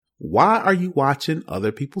why are you watching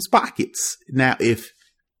other people's pockets? Now, if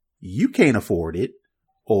you can't afford it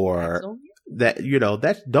or that,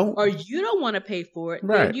 or you don't want to pay for it,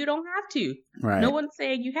 right. then you don't have to. Right. No one's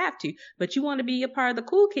saying you have to, but you want to be a part of the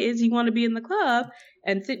cool kids. You want to be in the club.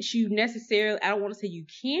 And since you necessarily, I don't want to say you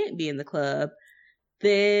can't be in the club,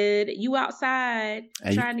 then you outside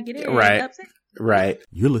and trying to get in. Right. Upset. Right.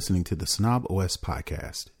 You're listening to the Snob OS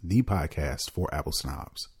podcast, the podcast for Apple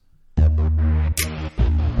snobs.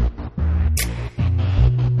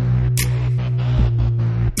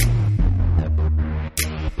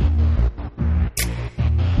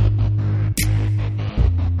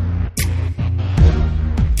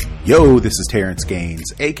 Yo, this is Terrence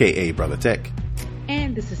Gaines, aka Brother Tech.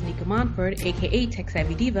 And this is Nika Monford, aka Tech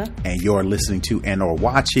Savvy Diva. And you're listening to and or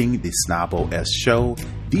watching the Snob OS show,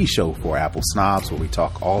 the show for Apple snobs, where we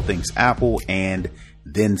talk all things Apple and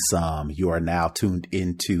then some. You are now tuned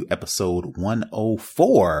into episode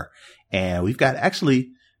 104, and we've got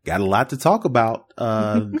a lot to talk about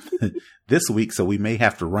this week, so we may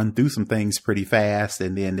have to run through some things pretty fast,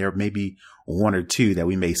 and then there may be one or two that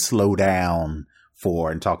we may slow down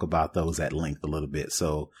for and talk about those at length a little bit.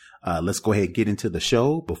 So let's go ahead and get into the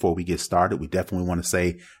show. Before we get started, we definitely want to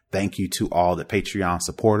say thank you to all the Patreon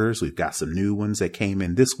supporters. We've got some new ones that came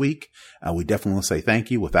in this week. We definitely want to say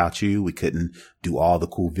thank you. Without you, we couldn't do all the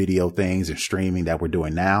cool video things and streaming that we're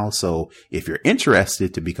doing now. So if you're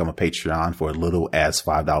interested to become a Patreon for as little as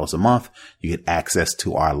 $5 a month, you get access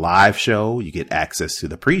to our live show. You get access to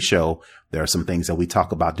the pre-show. There are some things that we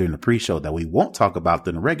talk about during the pre-show that we won't talk about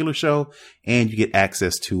during the regular show. And you get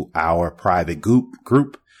access to our private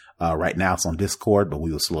group. Right now it's on Discord, but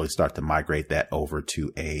we will slowly start to migrate that over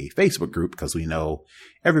to a Facebook group because we know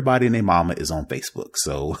everybody and their mama is on Facebook.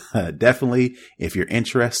 So definitely, if you're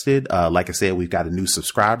interested, like I said, we've got a new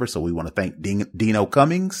subscriber. So we want to thank Dino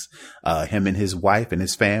Cummings, him and his wife and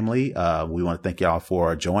his family. We want to thank y'all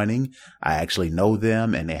for joining. I actually know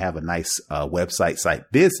them and they have a nice website site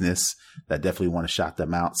business that definitely want to shout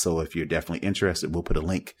them out. So if you're definitely interested, we'll put a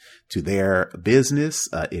link to their business.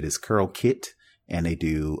 It is Curl Kit. And they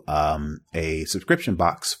do a subscription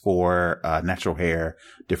box for natural hair,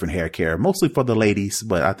 different hair care, mostly for the ladies.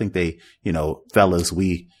 But I think they, fellas,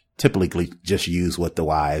 we typically just use what the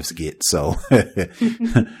wives get. So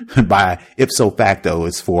by ipso facto,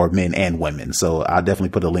 it's for men and women. So I'll definitely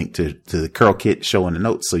put a link to the Curl Kit show in the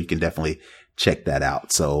notes so you can definitely check that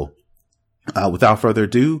out. So without further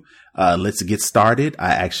ado, let's get started. I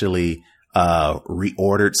actually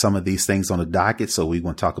reordered some of these things on the docket. So we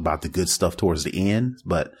want to talk about the good stuff towards the end.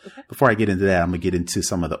 But before I get into that, I'm going to get into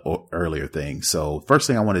some of the earlier things. So first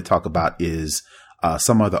thing I want to talk about is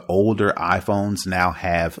some of the older iPhones now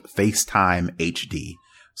have FaceTime HD.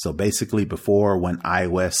 So basically before when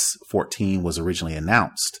iOS 14 was originally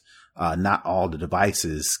announced, not all the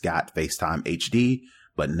devices got FaceTime HD.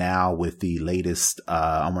 But now with the latest,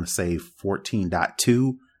 I want to say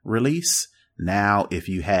 14.2 release, now, if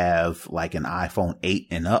you have like an iPhone 8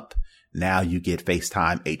 and up, now you get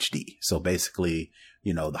FaceTime HD. So basically,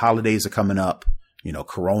 the holidays are coming up,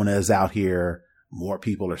 Corona is out here. More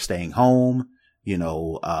people are staying home,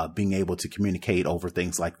 being able to communicate over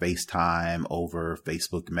things like FaceTime, over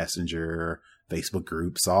Facebook Messenger, Facebook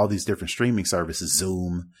groups, all these different streaming services,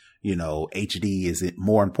 Zoom, HD is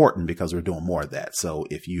more important because we're doing more of that. So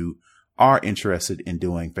if you are interested in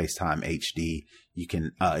doing FaceTime HD, you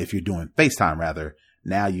can, if you're doing FaceTime rather,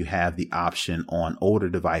 now you have the option on older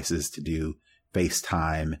devices to do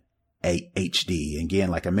FaceTime HD.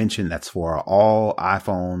 Again, like I mentioned, that's for all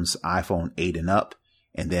iPhones, iPhone 8 and up,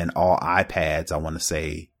 and then all iPads, I want to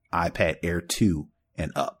say iPad Air 2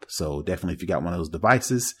 and up. So definitely if you got one of those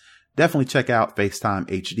devices, definitely check out FaceTime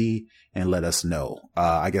HD and let us know.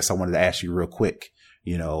 I guess I wanted to ask you real quick,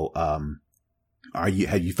 have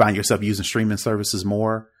you find yourself using streaming services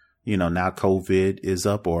more, now COVID is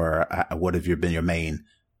up, or what have been your main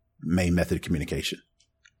method of communication?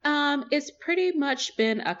 It's pretty much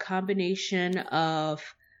been a combination of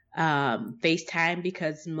FaceTime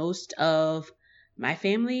because most of my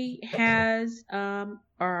family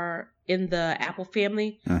are in the Apple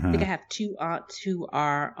family. Mm-hmm. I think I have two aunts who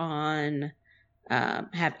are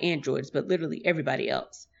have Androids, but literally everybody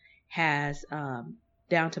else has,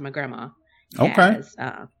 down to my grandma. Has,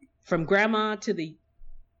 from grandma to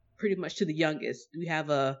pretty much to the youngest, we have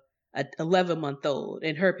a 11-month-old,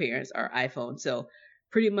 and her parents are iPhone. So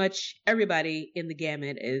pretty much everybody in the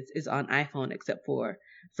gamut is on iPhone except for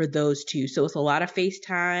those two. So it's a lot of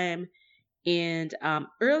FaceTime. And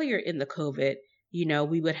earlier in the COVID,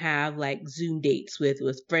 we would have like Zoom dates with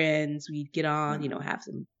friends. We'd get on, have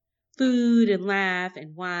some food and laugh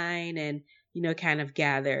and wine and, kind of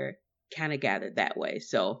gather that way.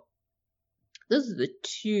 So Those are the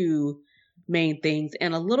two main things,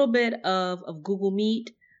 and a little bit of Google Meet.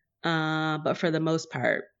 But for the most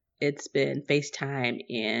part, it's been FaceTime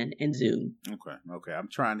and Zoom. Okay. I'm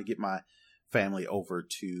trying to get my family over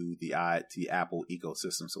to the Apple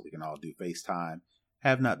ecosystem so we can all do FaceTime.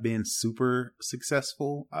 Have not been super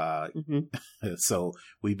successful. So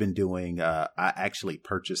we've been doing, I actually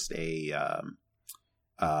purchased a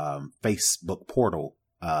Facebook portal,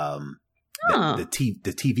 the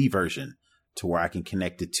TV version, to where I can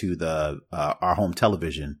connect it to our home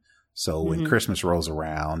television. So when Christmas rolls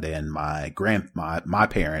around and my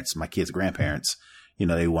parents, my kids' grandparents,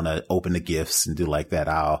 they want to open the gifts and do like that,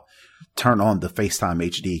 I'll turn on the FaceTime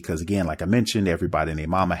HD. Cause again, like I mentioned, everybody and their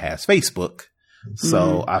mama has Facebook.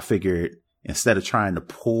 So I figured instead of trying to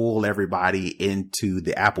pull everybody into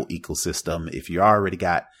the Apple ecosystem, if you already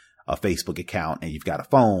got a Facebook account and you've got a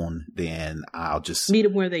phone, then I'll just meet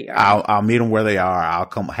them where they are. I'll meet them where they are. I'll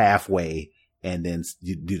come halfway and then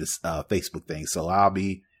do this Facebook thing. So I'll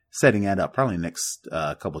be setting that up probably next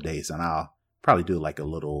couple of days, and I'll probably do like a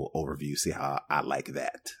little overview, see how I like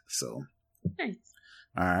that. So nice.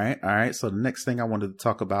 All right. So the next thing I wanted to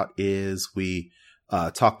talk about is we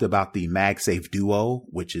talked about the MagSafe Duo,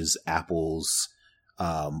 which is Apple's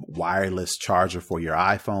wireless charger for your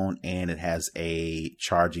iPhone, and it has a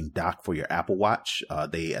charging dock for your Apple Watch.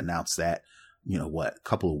 They announced that, a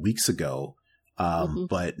couple of weeks ago.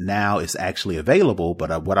 But now it's actually available.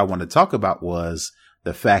 But what I want to talk about was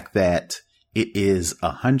the fact that it is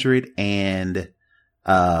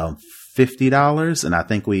 $150. And I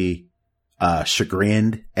think we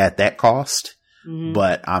chagrined at that cost.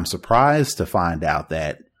 But I'm surprised to find out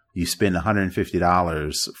that you spend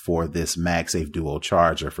 $150 for this MagSafe Duo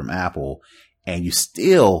charger from Apple, and you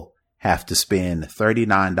still have to spend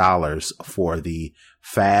 $39 for the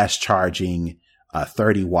fast charging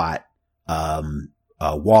 30-watt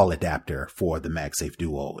wall adapter for the MagSafe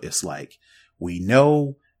Duo. It's like, we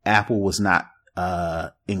know Apple was not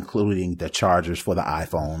including the chargers for the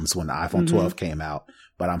iPhones when the iPhone 12 came out,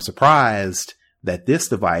 but I'm surprised that this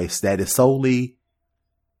device that is solely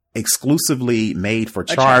exclusively made for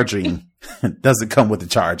charging doesn't come with a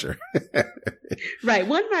charger. Right.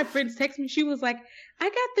 One of my friends texted me. She was like, I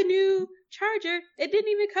got the new charger. It didn't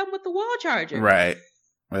even come with the wall charger. Right.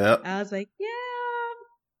 Well, I was like,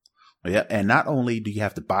 yeah. And not only do you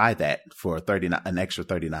have to buy that for an extra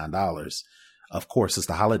 $39, of course, it's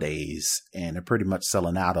the holidays and they're pretty much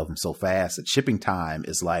selling out of them so fast that shipping time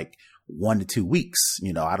is like 1 to 2 weeks.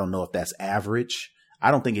 I don't know if that's average. I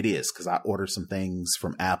don't think it is, because I ordered some things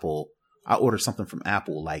from Apple. I ordered something from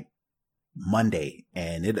Apple like Monday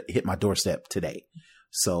and it hit my doorstep today.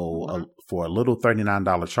 So for a little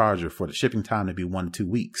 $39 charger, for the shipping time to be 1 to 2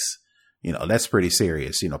 weeks, that's pretty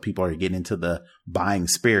serious. People are getting into the buying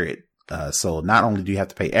spirit. So not only do you have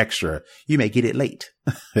to pay extra, you may get it late.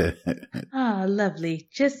 Lovely.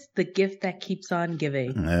 Just the gift that keeps on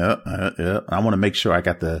giving. Yeah. I want to make sure I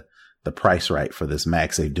got the price right for this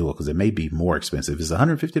MagSafe Duo, because it may be more expensive. Is it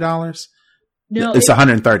 $150? No, it's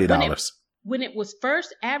 $130. When it was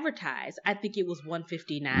first advertised, I think it was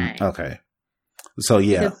 $159. Okay. So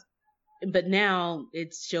yeah. But now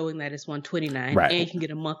it's showing that it's $129, right, and you can get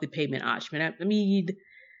a monthly payment option. I mean,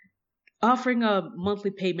 offering a monthly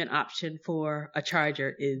payment option for a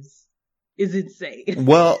charger is insane.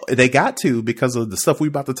 Well, they got to, because of the stuff we're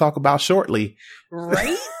about to talk about shortly.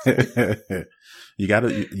 Right?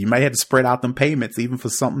 You might have to spread out them payments, even for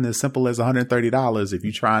something as simple as $130 if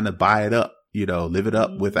you're trying to buy it up, live it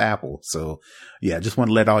up with Apple. So yeah, just want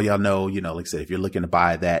to let all y'all know, like I said, if you're looking to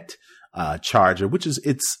buy that charger, which is,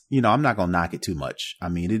 I'm not going to knock it too much. I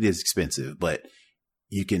mean, it is expensive, but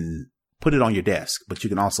you can put it on your desk, but you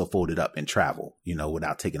can also fold it up and travel,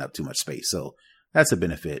 without taking up too much space. So that's a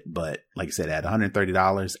benefit. But like I said, at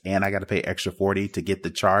 $130, and I got to pay extra $40 to get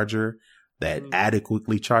the charger that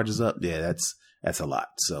adequately charges up. Yeah, that's a lot.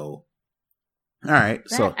 So, all right.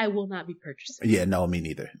 So I will not be purchasing. Yeah, no, me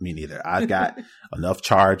neither. I've got enough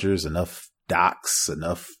chargers, enough docks,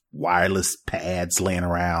 enough wireless pads laying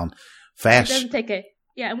around. It doesn't take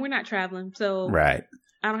and we're not traveling, so right.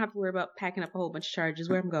 I don't have to worry about packing up a whole bunch of chargers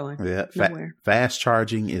where I'm going. Yeah, nowhere. Fast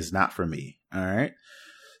charging is not for me. All right.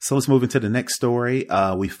 So let's move into the next story.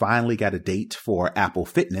 We finally got a date for Apple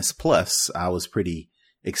Fitness Plus. I was pretty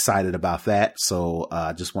excited about that. So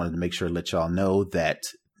I just wanted to make sure to let y'all know that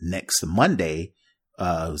next Monday,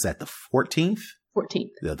 was that the 14th?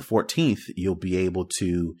 14th. The 14th, you'll be able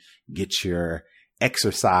to get your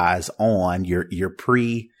exercise on, your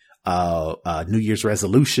pre New Year's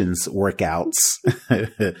resolutions workouts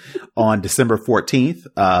on December 14th.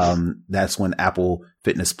 That's when Apple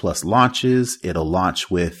Fitness Plus launches. It'll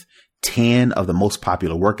launch with 10 of the most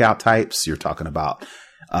popular workout types. You're talking about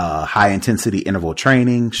high intensity interval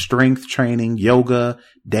training, strength training, yoga,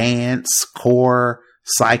 dance, core,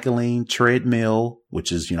 cycling, treadmill,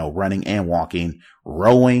 which is, running and walking,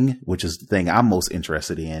 rowing, which is the thing I'm most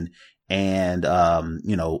interested in, and,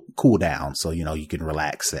 cool down. So, you can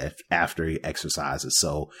relax after exercises.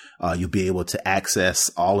 So, you'll be able to access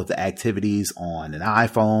all of the activities on an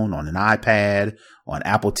iPhone, on an iPad, on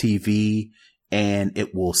Apple TV, and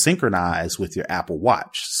it will synchronize with your Apple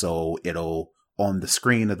Watch. So on the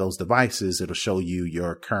screen of those devices, it'll show you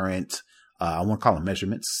your current, I want to call them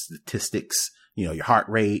measurements, statistics, your heart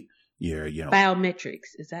rate, your,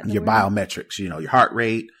 biometrics. Is that your word? Biometrics, your heart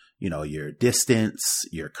rate, your distance,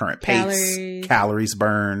 your current pace, calories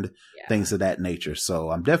burned, things of that nature.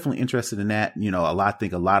 So I'm definitely interested in that. I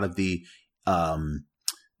think a lot of the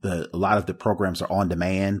programs are on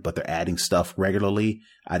demand, but they're adding stuff regularly.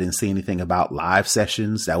 I didn't see anything about live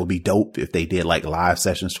sessions. That would be dope if they did like live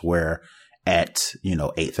sessions to where at,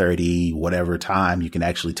 8:30, whatever time, you can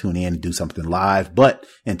actually tune in and do something live. But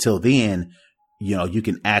until then, you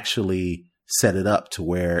can actually set it up to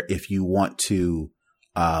where if you want to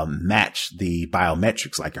match the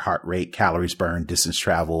biometrics, like your heart rate, calories burned, distance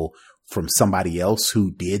travel from somebody else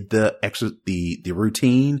who did the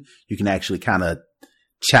routine, you can actually kind of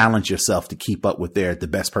challenge yourself to keep up with the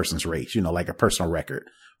best person's race, like a personal record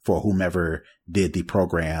for whomever did the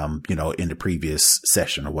program, in the previous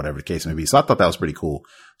session or whatever the case may be. So I thought that was pretty cool.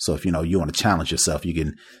 So if, you want to challenge yourself, you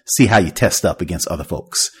can see how you test up against other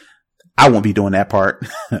folks. I won't be doing that part.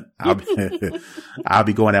 I'll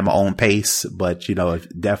be going at my own pace, but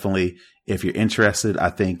definitely if you're interested, I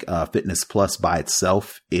think, Fitness Plus by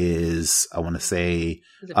itself is, I want to say,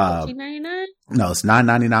 is it $14.99? No, it's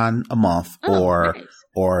 $9.99 a month or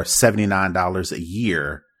 $79 a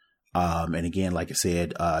year. And again, like I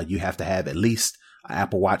said, you have to have at least an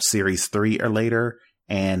Apple Watch Series 3 or later.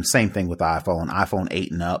 And same thing with iPhone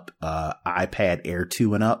 8 and up, iPad Air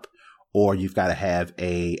 2 and up, or you've got to have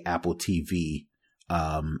a Apple TV.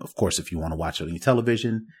 Of course, if you want to watch it on your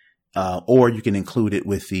television, or you can include it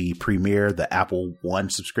with the Premiere, the Apple One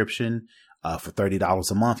subscription, for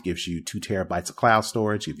 $30 a month, gives you 2 terabytes of cloud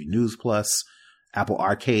storage, gives you News Plus, Apple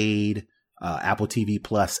Arcade, Apple TV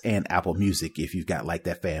Plus, and Apple Music if you've got like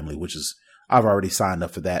that family, which is, I've already signed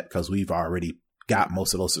up for that because we've already got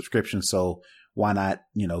most of those subscriptions. So why not,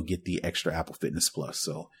 get the extra Apple Fitness Plus?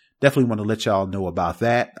 So definitely want to let y'all know about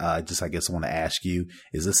that. I guess I want to ask you,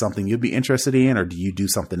 is this something you'd be interested in, or do you do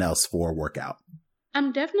something else for a workout?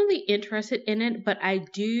 I'm definitely interested in it, but I'm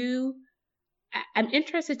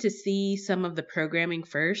interested to see some of the programming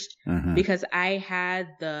first, because I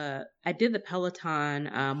did the Peloton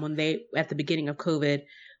at the beginning of COVID,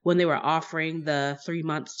 when they were offering the 3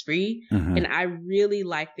 months free, and I really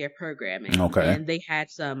liked their programming. Okay. And they had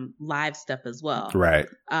some live stuff as well. Right.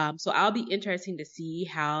 So I'll be interested to see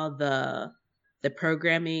how the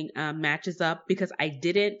programming matches up, because I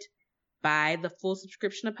didn't buy the full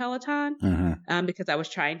subscription of Peloton, because I was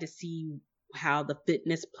trying to see how the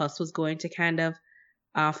Fitness Plus was going to kind of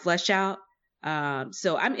flesh out.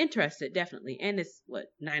 So I'm interested, definitely. And it's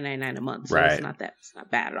 $9.99 a month. So right. It's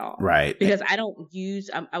not bad at all. Right. Because I don't use,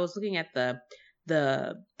 I was looking at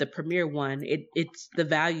the Premiere one. It's the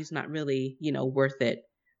value's not really, worth it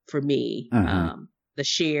for me. The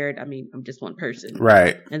shared, I'm just one person.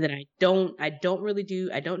 Right. And then I don't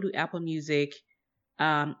do Apple Music.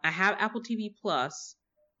 I have Apple TV Plus,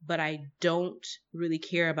 but I don't really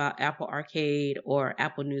care about Apple Arcade or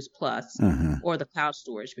Apple News Plus or the cloud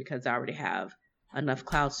storage, because I already have enough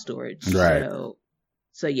cloud storage. Right.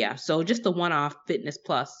 So yeah. So just the one-off Fitness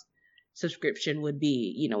Plus subscription would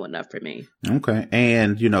be, enough for me. Okay.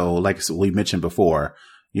 And, like we mentioned before,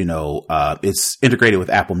 it's integrated with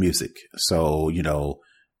Apple Music. So,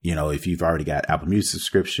 if you've already got Apple Music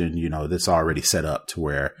subscription, that's already set up to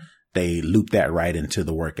where they loop that right into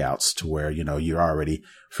the workouts, to where, you're already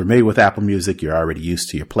familiar with Apple Music. You're already used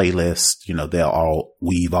to your playlist. They'll all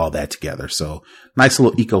weave all that together. So nice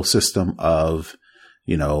little ecosystem of,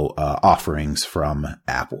 offerings from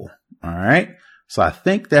Apple. All right. So I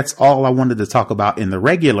think that's all I wanted to talk about in the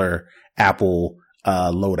regular Apple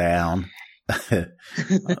lowdown. The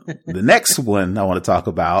next one I want to talk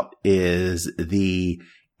about is the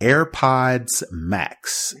AirPods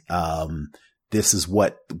Max. This is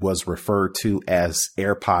what was referred to as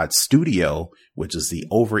AirPods Studio, which is the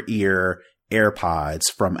over-ear AirPods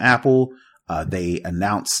from Apple. They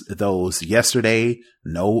announced those yesterday.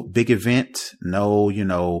 No big event. No,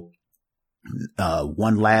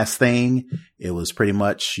 one last thing. It was pretty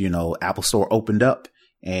much, Apple Store opened up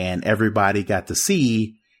and everybody got to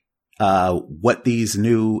see what these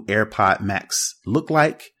new AirPod Max look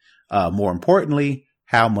like. More importantly,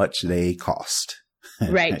 how much they cost.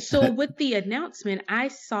 Right. So with the announcement, I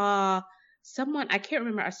saw someone, I can't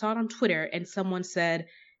remember, I saw it on Twitter, and someone said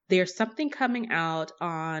there's something coming out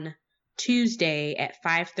on Tuesday at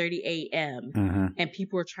 5:30 a.m. And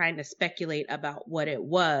people were trying to speculate about what it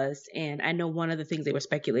was. And I know one of the things they were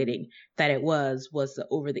speculating that it was the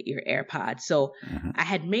over-the-ear AirPod. So I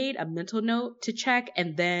had made a mental note to check,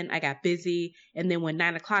 and then I got busy. And then when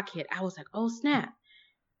 9 o'clock hit, I was like, oh, snap.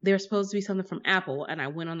 There's supposed to be something from Apple. And I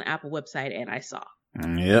went on the Apple website and I saw.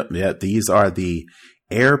 Yep. These are the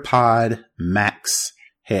AirPod Max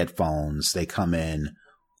headphones. They come in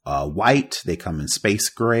white, they come in space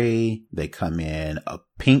gray, they come in a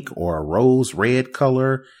pink or a rose red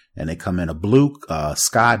color, and they come in a blue,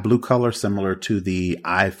 sky blue color similar to the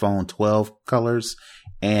iPhone 12 colors,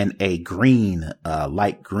 and a green,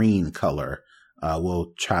 light green color.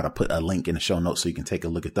 We'll try to put a link in the show notes so you can take a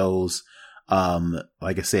look at those.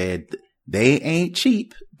 Like I said, they ain't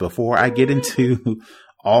cheap. Before I get into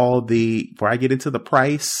the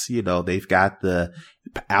price, they've got the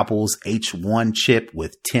Apple's H1 chip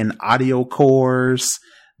with 10 audio cores.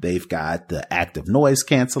 They've got the active noise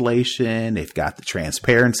cancellation. They've got the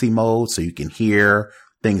transparency mode so you can hear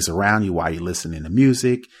things around you while you're listening to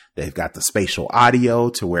music. They've got the spatial audio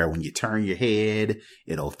to where when you turn your head,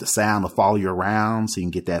 the sound will follow you around so you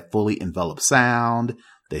can get that fully enveloped sound.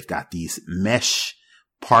 They've got these mesh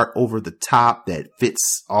part over the top that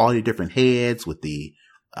fits all your different heads with the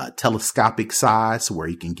telescopic size so where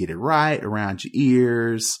you can get it right around your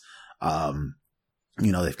ears.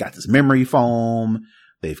 They've got this memory foam.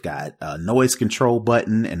 They've got a noise control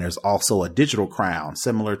button, and there's also a digital crown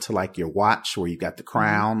similar to like your watch where you got the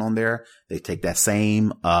crown on there. They take that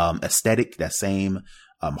same aesthetic, that same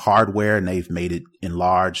hardware, and they've made it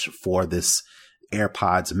enlarged for this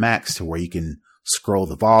AirPods Max to where you can scroll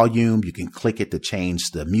the volume. You can click it to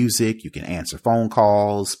change the music. You can answer phone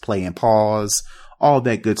calls, play and pause, all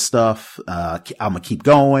that good stuff. I'm going to keep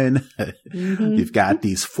going. You've got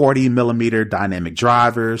these 40 millimeter dynamic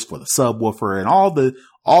drivers for the subwoofer and all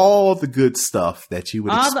the good stuff that you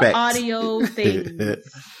would expect. All the audio things.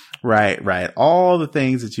 Right. All the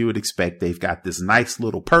things that you would expect. They've got this nice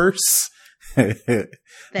little purse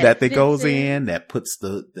that goes in that puts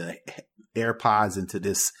the AirPods into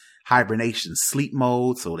this hibernation sleep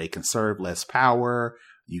mode so they conserve less power.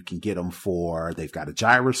 You can get them they've got a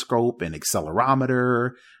gyroscope and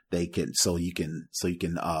accelerometer. You can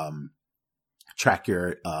track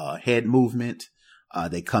your head movement.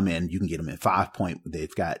 They come in, you can get them in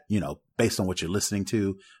they've got, based on what you're listening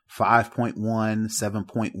to, 5.1,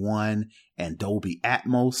 7.1, and Dolby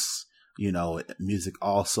Atmos. Music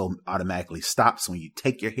also automatically stops when you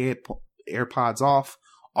take your AirPods off.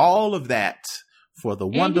 All of that for the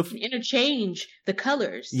wonderful. You can interchange the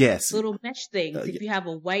colors. Yes. Little mesh things. If you have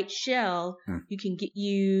a white shell, you can get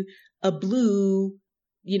you a blue,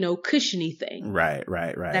 cushiony thing. Right.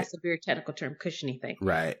 That's a very technical term, cushiony thing.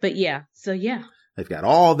 Right. But yeah, so yeah. They've got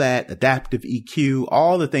all that, adaptive EQ,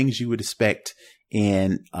 all the things you would expect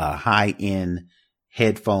in high-end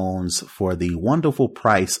headphones for the wonderful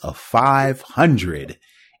price of $549.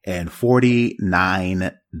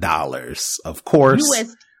 Of course.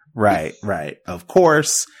 US. Right. Of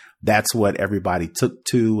course, that's what everybody took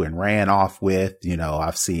to and ran off with.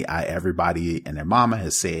 I've seen everybody and their mama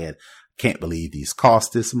has said, can't believe these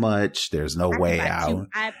cost this much. There's no way two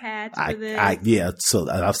iPads for this. So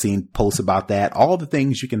I've seen posts about that. All the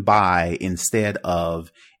things you can buy instead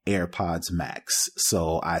of AirPods Max.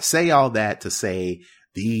 So I say all that to say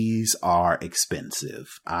these are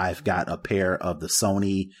expensive. I've got a pair of the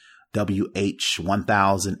Sony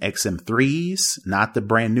WH-1000 XM3s, not the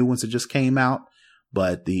brand new ones that just came out,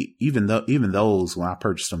 but even those, when I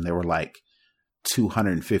purchased them, they were like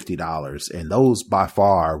 $250. And those by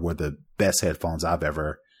far were the best headphones I've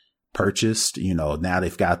ever purchased. Now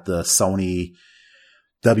they've got the Sony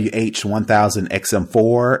WH-1000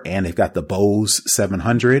 XM4 and they've got the Bose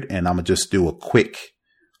 700. And I'm going to just do a quick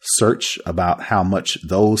search about how much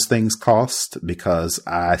those things cost because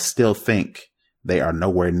I still think they are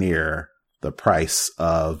nowhere near the price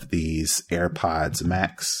of these AirPods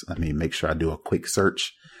Max. Let me make sure I do a quick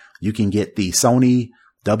search. You can get the Sony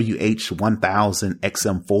WH-1000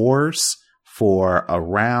 XM4s for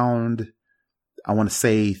around, I want to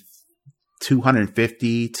say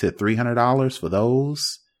 $250 to $300 for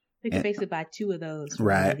those. You can basically buy two of those.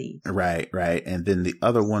 Right. And then the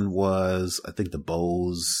other one was, I think the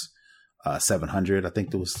Bose 700. I think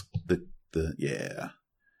there was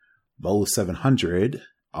Bose 700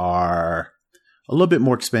 are a little bit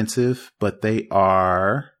more expensive, but they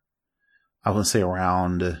are, I want to say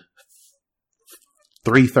around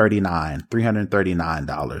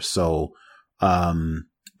 $339. So,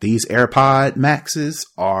 these AirPod Maxes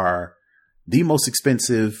are the most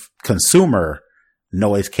expensive consumer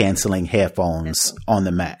noise canceling headphones on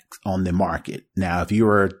the market. Now, if you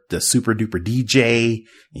were the super duper DJ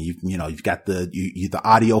and you've got the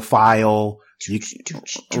audiophile,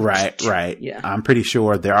 right. Yeah. I'm pretty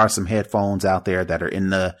sure there are some headphones out there that are in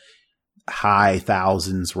the high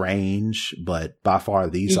thousands range, but by far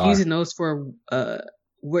you're using those for,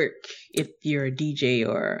 work if you're a DJ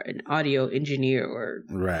or an audio engineer or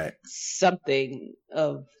something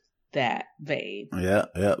of that vein. Yeah.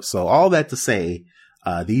 So all that to say,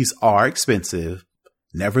 these are expensive.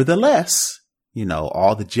 Nevertheless,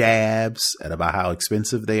 all the jabs about how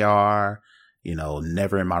expensive they are,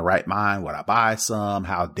 never in my right mind would I buy some.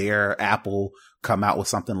 How dare Apple come out with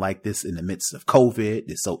something like this in the midst of COVID?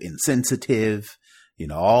 It's so insensitive,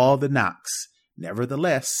 all the knocks.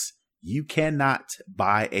 Nevertheless, you cannot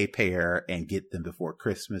buy a pair and get them before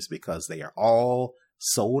Christmas because they are all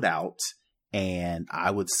sold out. And I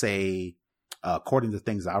would say, according to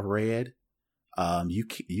things I've read,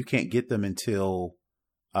 you can't get them until,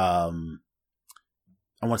 I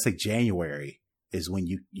want to say January is when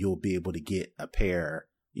you'll be able to get a pair,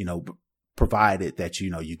 provided that,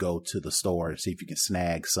 you go to the store and see if you can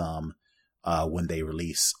snag some, when they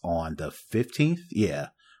release on the 15th. Yeah.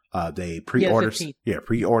 They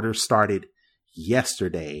pre-orders started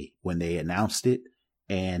yesterday when they announced it,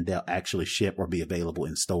 and they'll actually ship or be available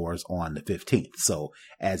in stores on the 15th. So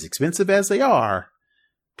as expensive as they are,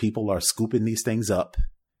 people are scooping these things up,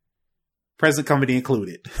 present company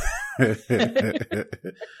included.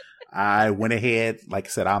 I went ahead, like I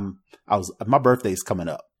said, my birthday's coming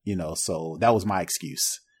up, so that was my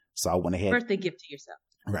excuse. So I went ahead. Birthday gift to yourself.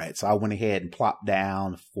 Right. So I went ahead and plopped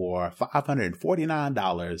down for $549.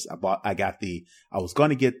 I was going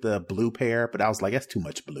to get the blue pair, but I was like, that's too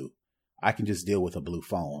much blue. I can just deal with a blue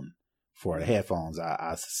phone. For the headphones,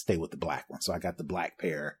 I stay with the black one. So I got the black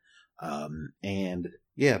pair. And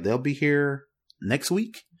yeah, they'll be here next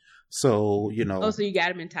week. So, Oh, so you got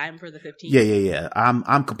them in time for the 15th? Yeah.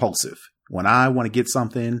 I'm compulsive. When I want to get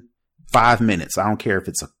something, 5 minutes. I don't care if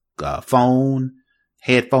it's a phone,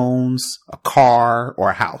 headphones, a car,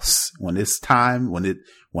 or a house. When it's time, when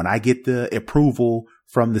I get the approval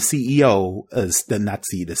from the CEO, the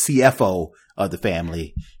CFO of the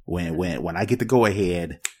family, when I get to go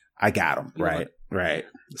ahead, I got them. Right.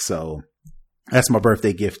 So that's my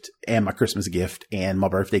birthday gift and my Christmas gift and my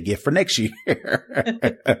birthday gift for next year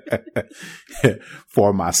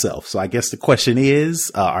for myself. So I guess the question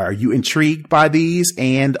is, are you intrigued by these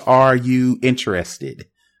and are you interested?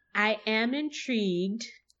 I am intrigued.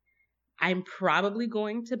 I'm probably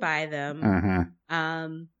going to buy them.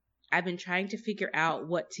 Mm-hmm. I've been trying to figure out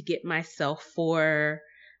what to get myself for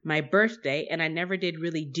my birthday, and I never did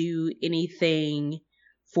really do anything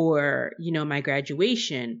for, my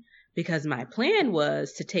graduation because my plan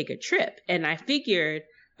was to take a trip. And I figured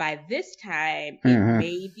by this time it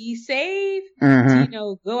may be safe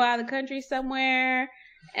to, go out of the country somewhere.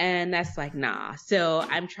 And that's like, nah. So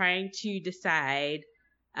I'm trying to decide.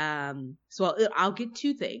 So I'll get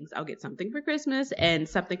two things. I'll get something for Christmas and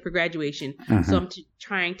something for graduation. So I'm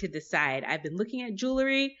trying to decide. I've been looking at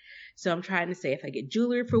jewelry. So I'm trying to say if I get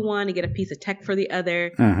jewelry for one and get a piece of tech for the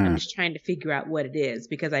other, I'm just trying to figure out what it is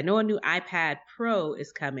because I know a new iPad Pro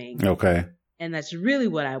is coming. Okay. And that's really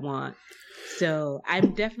what I want. So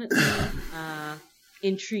I'm definitely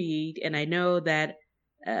intrigued. And I know that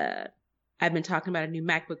I've been talking about a new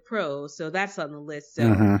MacBook Pro. So that's on the list. So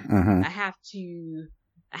I have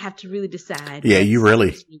to really decide. Yeah, you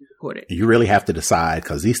really have to decide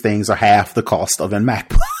because these things are half the cost of a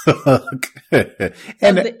MacBook.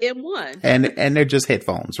 and the M1. and they're just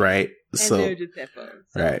headphones, right? And they're just headphones.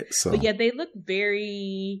 So. Right. So, but yeah, they look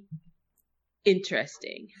very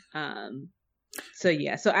interesting. So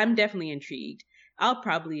I'm definitely intrigued. I'll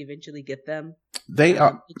probably eventually get them. They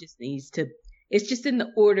are. It just needs to. It's just in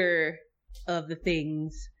the order of the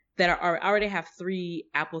things that are. I already have 3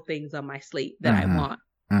 Apple things on my slate that I want.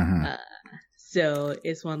 So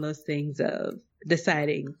it's one of those things of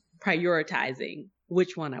deciding, prioritizing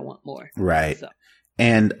which one I want more. Right. So.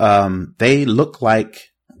 And they look like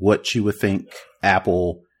what you would think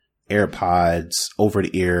Apple AirPods over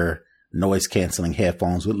the ear noise canceling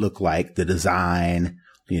headphones would look like. The design,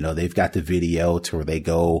 they've got the video to where they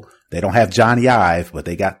don't have Johnny Ive, but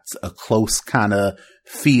they got a close kind of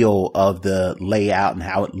feel of the layout and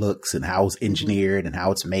how it looks and how it's engineered and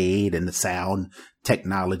how it's made and the sound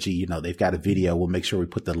technology. They've got a video. We'll make sure we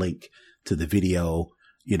put the link to the video,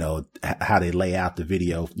 how they lay out the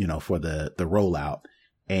video, for the rollout.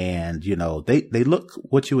 And, you know, they look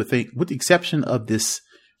what you would think, with the exception of this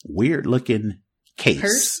weird looking case.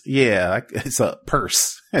 Purse? Yeah, like it's a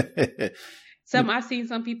purse. I've seen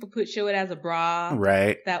some people show it as a bra.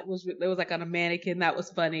 Right. That was like on a mannequin. That was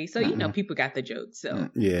funny. So, you know, people got the jokes. So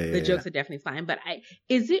the jokes are definitely fine. But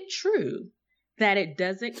is it true that it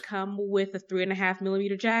doesn't come with a 3.5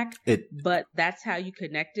 millimeter jack? But that's how you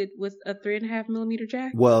connect it with a 3.5 millimeter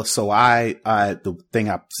jack? Well, so the thing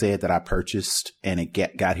I said that I purchased and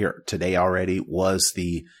it got here today already was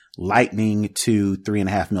the Lightning to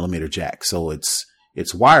 3.5 millimeter jack. So it's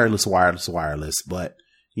wireless, but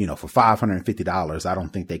you know, for $550, I don't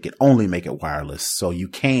think they could only make it wireless. So you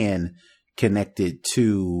can connect it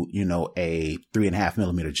to, you know, a 3.5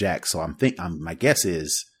 millimeter jack. So my guess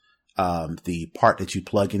is, the part that you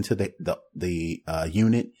plug into the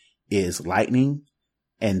unit is Lightning,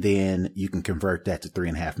 and then you can convert that to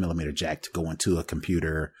 3.5 millimeter jack to go into a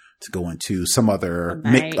computer, to go into some other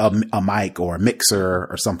a mic or a mixer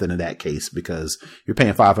or something in that case, because you're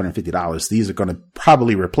paying $550. These are going to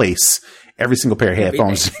probably replace every single pair of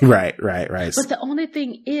headphones. Right. But the only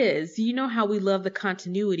thing is, you know how we love the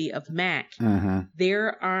continuity of Mac. Mm-hmm.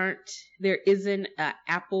 There isn't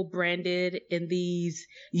Apple branded in these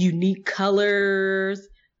unique colors,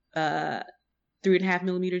 3.5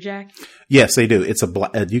 millimeter jack? Yes, they do. It's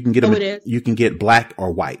you can get them. You can get black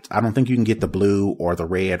or white. I don't think you can get the blue or the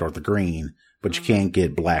red or the green, but you can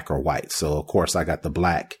get black or white. So of course I got the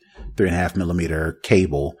black 3.5 millimeter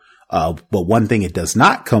cable. But one thing it does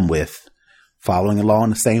not come with, following along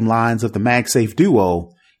the same lines of the MagSafe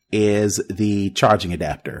Duo, is the charging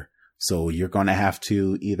adapter. So you're going to have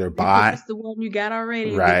to either buy the one you got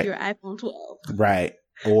already with your iPhone 12. Right.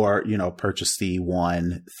 Or, you know, purchase the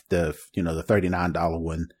 $39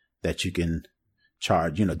 one that you can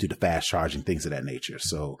charge, you know, do the fast charging, things of that nature.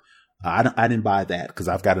 So I didn't buy that because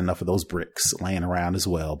I've got enough of those bricks laying around as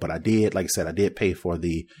well. But I did pay for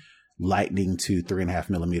the Lightning to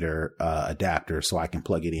 3.5 millimeter adapter so I can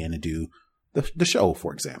plug it in and do the show,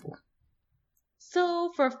 for example.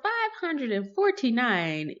 So for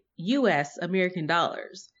 $549 US American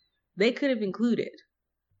dollars, they could have included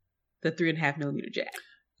the 3.5 millimeter jack.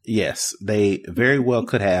 Yes, they very well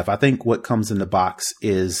could have. I think what comes in the box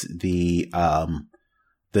is the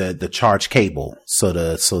charge cable. So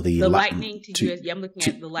the Lightning to USB. I'm looking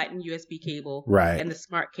at the Lightning USB cable, right, and the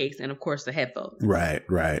smart case, and of course the headphones. Right.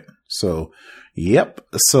 So, yep.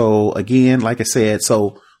 So again, like I said,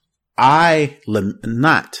 so I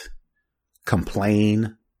not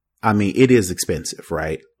complain. I mean, it is expensive,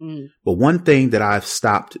 right? But one thing that I've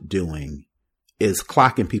stopped doing is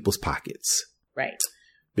clocking people's pockets. Right.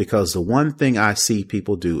 Because the one thing I see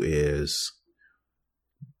people do is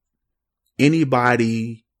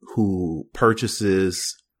anybody who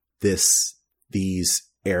purchases these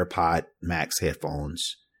AirPod Max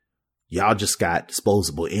headphones, y'all just got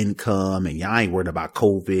disposable income and y'all ain't worried about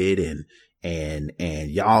COVID and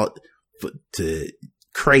y'all to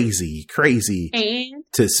crazy and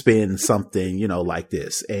to spend something, you know, like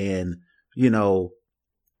this. And, you know,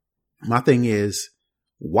 my thing is,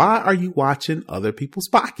 why are you watching other people's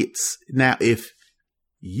pockets? Now, if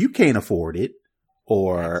you can't afford it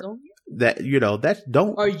or that, you know,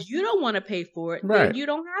 or you don't want to pay for it, right, then you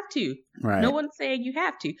don't have to. Right. No one's saying you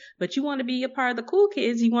have to, but you want to be a part of the cool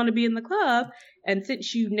kids. You want to be in the club. And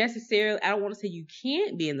since you necessarily, I don't want to say you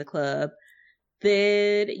can't be in the club,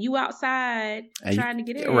 then you outside trying to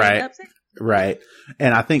get in. Right. Right.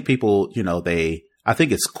 And I think people, you know, I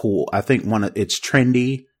think it's cool. I think it's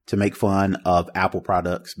trendy to make fun of Apple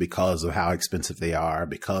products because of how expensive they are,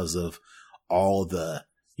 because of all the,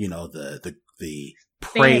 you know, the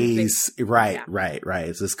praise. Right.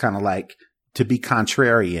 It's just kind of like to be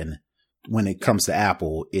contrarian when it comes to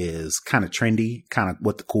Apple is kind of trendy, kind of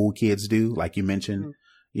what the cool kids do, like you mentioned,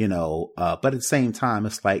 you know, but at the same time,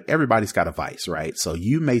 it's like everybody's got a vice, right? So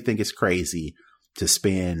you may think it's crazy to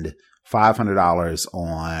spend $500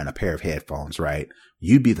 on a pair of headphones, right?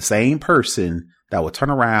 You'd be the same person that would turn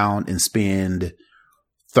around and spend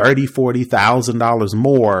 $30,000, $40,000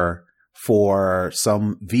 more for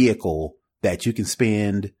some vehicle that you can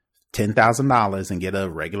spend $10,000 and get a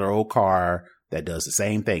regular old car that does the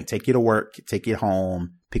same thing. Take you to work, take you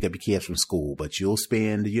home, pick up your kids from school, but you'll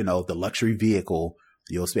spend, you know, the luxury vehicle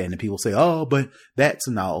you'll spend, and people say, oh, but it's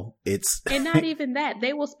and not even that.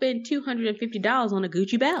 They will spend $250 on a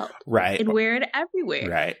Gucci belt, right, and wear it everywhere,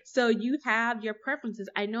 right? So you have your preferences.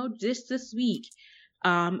 I know just this week,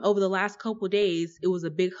 over the last couple of days, it was a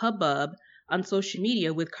big hubbub on social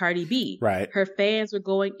media with Cardi B. Right. Her fans were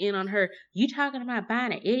going in on her. You talking about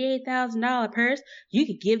buying an $88,000 purse? You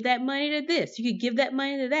could give that money to this. You could give that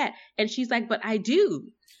money to that. And she's like, but I do.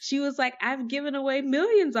 She was like, I've given away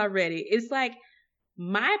millions already. It's like,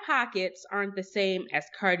 my pockets aren't the same as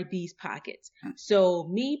Cardi B's pockets. So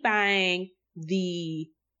me buying the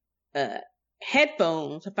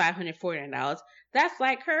headphones for $549, that's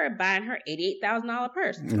like her buying her $88,000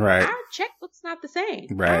 purse. Right. Our checkbook's not the same.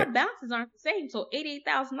 Right. Our balances aren't the same. So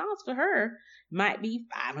 $88,000 for her might be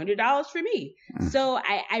 $500 for me. So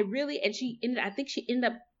I really, and I think she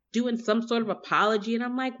ended up doing some sort of apology, and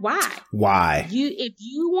I'm like, why? Why? If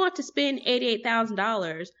you want to spend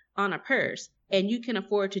 $88,000 on a purse and you can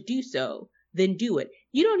afford to do so, then do it.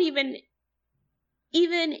 You don't even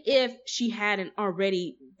if she hadn't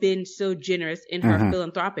already been so generous in her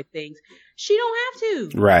philanthropic things, she don't have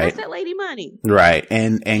to. Right. That's that lady money. Right.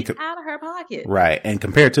 And it's out of her pocket. Right. And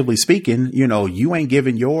comparatively speaking, you ain't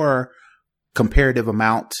giving your comparative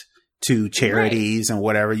amount to charities and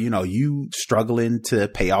whatever, you struggling to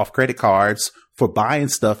pay off credit cards for buying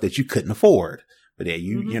stuff that you couldn't afford. But yeah,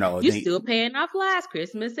 you're still paying off last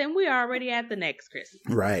Christmas, and we're already at the next Christmas.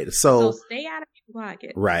 Right. So stay out of people's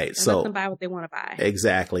pocket. Right. And so let them buy what they want to buy.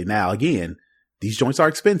 Exactly. Now, again, these joints are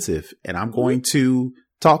expensive, and I'm going to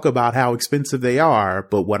talk about how expensive they are.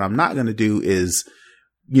 But what I'm not going to do is,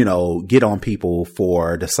 get on people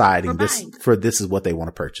for deciding this is what they want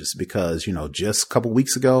to purchase, because, just a couple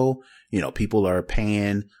weeks ago, people are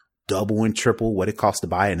paying double and triple what it costs to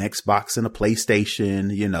buy an Xbox and a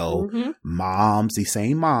PlayStation, moms, these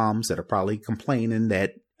same moms that are probably complaining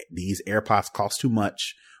that these AirPods cost too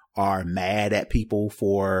much are mad at people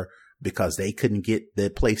because they couldn't get the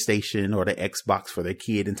PlayStation or the Xbox for their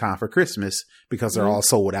kid in time for Christmas because they're all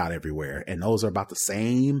sold out everywhere. And those are about the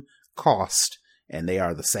same cost, and they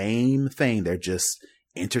are the same thing. They're just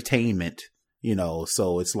entertainment,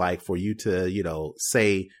 so it's like for you to,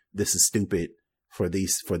 say this is stupid for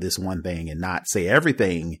this one thing and not say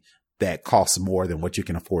everything that costs more than what you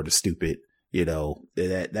can afford is stupid,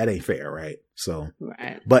 that ain't fair. Right. So,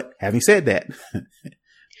 right. But having said that,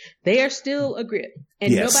 they are still a grip,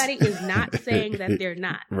 and nobody is not saying that they're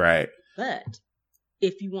not. Right. But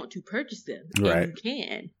if you want to purchase them, right. and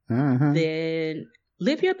you can, then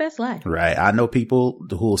live your best life. Right. I know people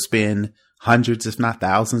who will spend hundreds, if not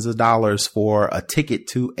thousands of dollars for a ticket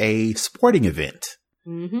to a sporting event.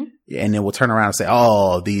 And then we'll turn around and say,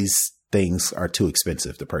 oh, these things are too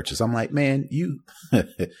expensive to purchase. I'm like, man, you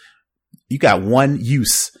got one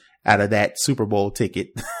use out of that Super Bowl ticket.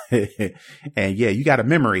 And yeah, you got a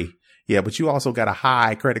memory. Yeah, but you also got a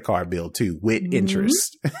high credit card bill too with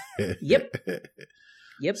interest. Yep.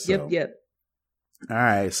 All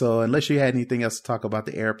right. So unless you had anything else to talk about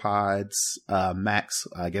the AirPods Max,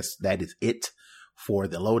 I guess that is it for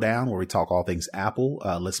the lowdown where we talk all things Apple.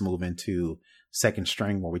 Let's move into second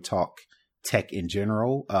string where we talk tech in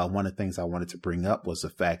general. One of the things I wanted to bring up was the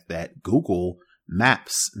fact that Google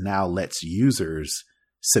Maps now lets users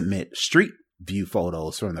submit street view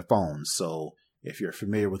photos from their phones. So if you're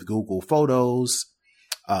familiar with Google Photos,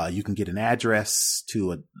 you can get an address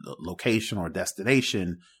to a location or a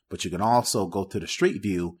destination, but you can also go to the street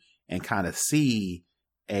view and kind of see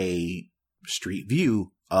a street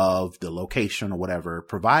view of the location or whatever,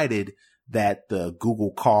 provided that the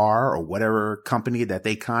Google car or whatever company that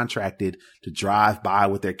they contracted to drive by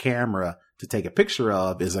with their camera to take a picture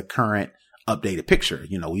of is a current updated picture.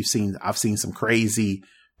 I've seen some crazy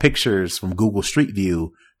pictures from Google Street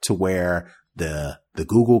View to where the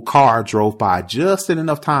Google car drove by just in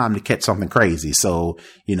enough time to catch something crazy. So,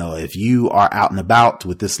 if you are out and about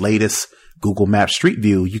with this latest Google Maps Street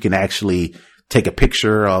View, you can actually take a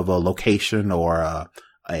picture of a location or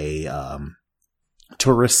a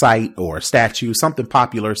tourist site or a statue, something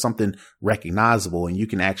popular, something recognizable, and you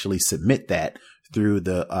can actually submit that through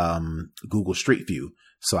the Google Street View.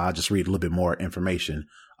 So I'll just read a little bit more information.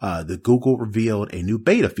 The Google revealed a new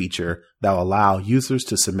beta feature that will allow users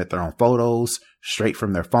to submit their own photos straight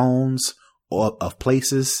from their phones or of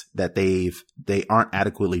places that they aren't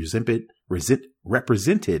adequately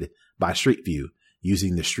represented by Street View.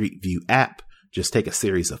 Using the Street View app, just take a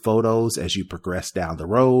series of photos as you progress down the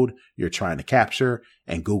road you're trying to capture,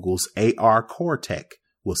 and Google's AR core tech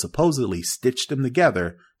will supposedly stitch them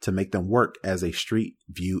together to make them work as a Street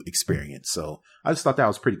View experience. So I just thought that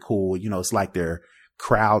was pretty cool. It's like they're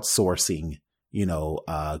crowdsourcing,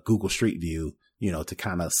 Google Street View, to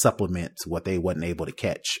kind of supplement what they wasn't able to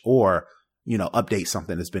catch or, update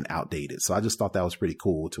something that's been outdated. So I just thought that was pretty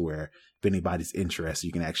cool, to where if anybody's interested,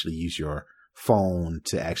 you can actually use your phone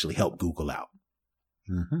to actually help Google out.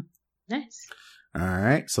 Nice. All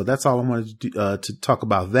right. So that's all I wanted to do, to talk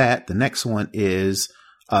about that. The next one is,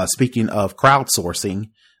 speaking of crowdsourcing,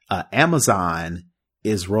 Amazon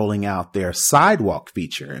is rolling out their sidewalk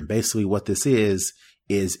feature. And basically what this is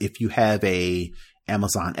if you have a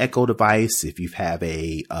Amazon Echo device, if you have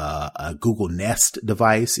a Google Nest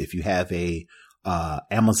device, if you have a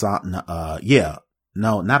Amazon,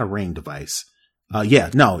 not a Ring device.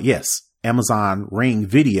 Amazon Ring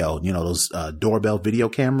Video, those doorbell video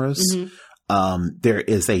cameras. Mm-hmm. There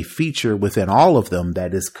is a feature within all of them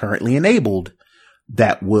that is currently enabled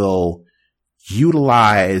that will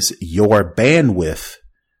utilize your bandwidth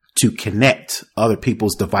to connect other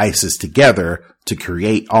people's devices together to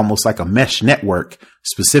create almost like a mesh network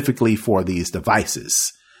specifically for these devices.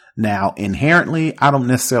 Now, inherently, I don't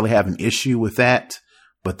necessarily have an issue with that,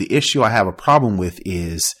 but the issue I have a problem with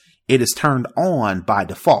is it is turned on by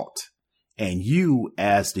default, and you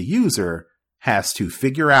as the user has to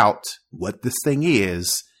figure out what this thing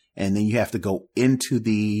is, and then you have to go into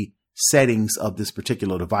the settings of this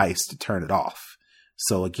particular device to turn it off.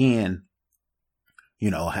 So again,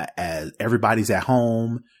 as everybody's at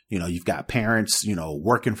home, you've got parents,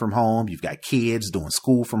 working from home, you've got kids doing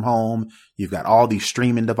school from home, you've got all these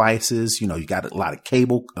streaming devices, you've got a lot of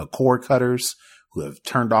cable cord cutters who have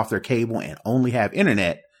turned off their cable and only have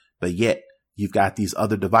internet, but yet you've got these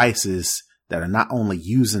other devices that are not only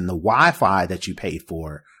using the Wi-Fi that you paid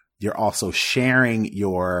for, you're also sharing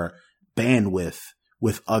your bandwidth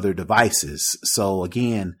with other devices. So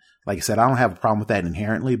again, like I said, I don't have a problem with that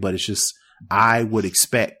inherently, but it's just, I would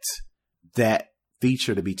expect that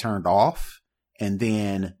feature to be turned off, and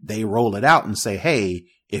then they roll it out and say, hey,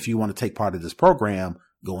 if you want to take part of this program,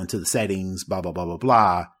 go into the settings, blah, blah, blah, blah,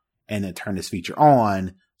 blah, and then turn this feature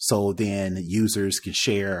on. So then users can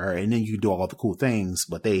share, and then you do all the cool things,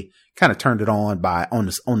 but they kind of turned it on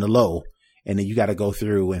on the low. And then you got to go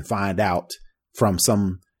through and find out from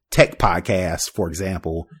some tech podcast, for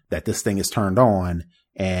example, that this thing is turned on,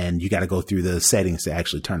 and you got to go through the settings to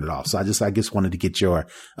actually turn it off. So I just wanted to get your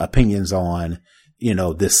opinions on,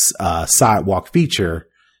 this sidewalk feature.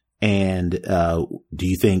 And do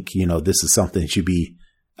you think, this is something that should be,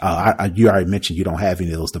 you already mentioned you don't have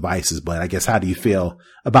any of those devices, but I guess how do you feel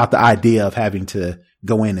about the idea of having to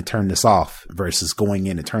go in and turn this off versus going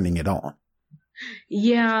in and turning it on?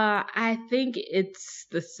 Yeah, I think it's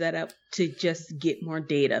the setup to just get more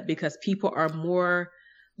data, because people are more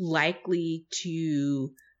likely to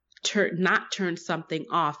not turn something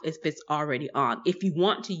off if it's already on. If you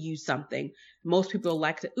want to use something, most people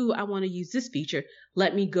like to, I want to use this feature.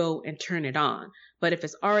 Let me go and turn it on. But if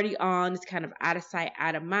it's already on, it's kind of out of sight,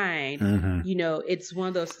 out of mind. Mm-hmm. It's one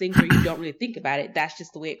of those things where you don't really think about it. That's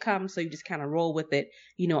just the way it comes. So you just kind of roll with it,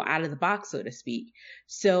 out of the box, so to speak.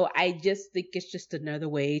 So I just think it's just another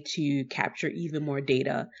way to capture even more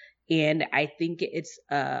data. And I think it's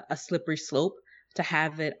a slippery slope to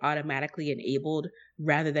have it automatically enabled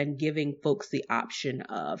rather than giving folks the option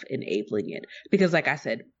of enabling it. Because like I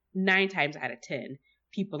said, 9 times out of 10,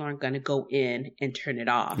 people aren't going to go in and turn it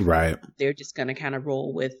off. Right. They're just going to kind of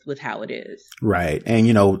roll with how it is. Right. And,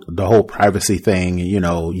 the whole privacy thing,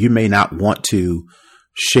 you may not want to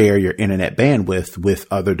share your internet bandwidth with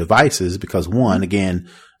other devices because, one, again,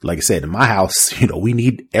 like I said, in my house, we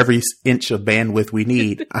need every inch of bandwidth we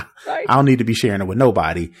need. Right. I don't need to be sharing it with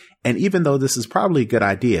nobody. And even though this is probably a good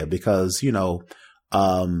idea because,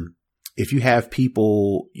 if you have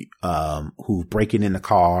people who breaking into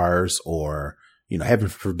cars or, heaven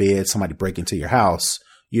forbid somebody break into your house,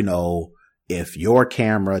 if your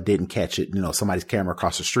camera didn't catch it, somebody's camera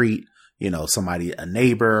across the street, a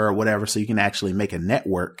neighbor or whatever, so you can actually make a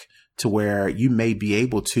network to where you may be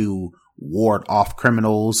able to ward off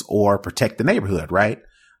criminals or protect the neighborhood, right?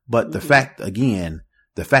 But mm-hmm.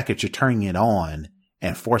 the fact that you're turning it on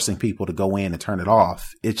and forcing people to go in and turn it off,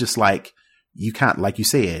 it's just like you can't, like you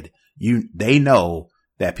said, they know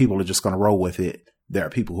that people are just going to roll with it. There are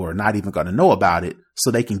people who are not even going to know about it,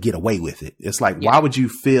 so they can get away with it. It's like, why would you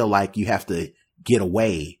feel like you have to get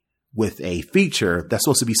away with a feature that's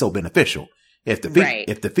supposed to be so beneficial? If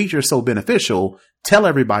the feature is so beneficial, tell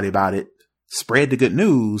everybody about it, spread the good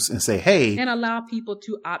news, and say, hey, and allow people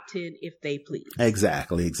to opt in if they please.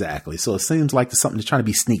 Exactly. So it seems like there's something that's trying to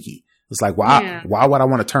be sneaky. It's like, why would I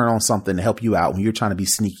want to turn on something to help you out when you're trying to be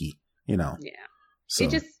sneaky? Yeah. So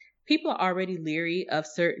people are already leery of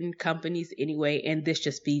certain companies anyway, and this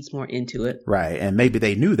just feeds more into it. Right. And maybe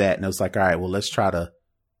they knew that, and it was like, all right, well, let's try to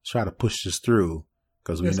push this through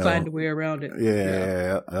because let's find a way around it.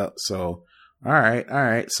 Yeah. So, all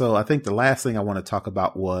right. So I think the last thing I want to talk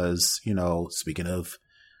about was, speaking of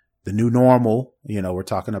the new normal, we're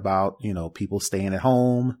talking about, people staying at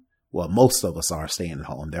home. Well, most of us are staying at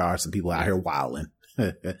home. There are some people out here wilding.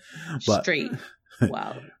 Straight.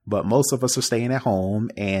 Wow. But most of us are staying at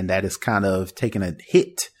home, and that is kind of taking a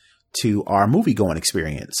hit to our movie going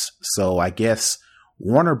experience. So I guess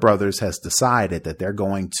Warner Brothers has decided that they're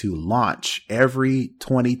going to launch every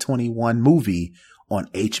 2021 movie on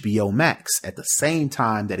HBO Max at the same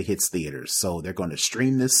time that it hits theaters. So they're going to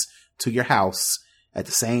stream this to your house at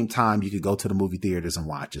the same time you could go to the movie theaters and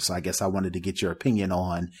watch it. So I guess I wanted to get your opinion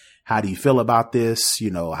on how do you feel about this?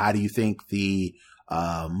 How do you think the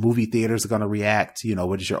movie theaters are going to react?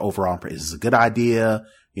 What is your overall impression? Is this a good idea?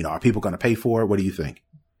 Are people going to pay for it? What do you think?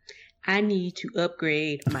 I need to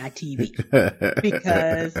upgrade my TV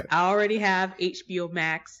because I already have HBO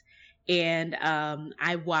Max. And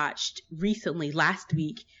I watched recently last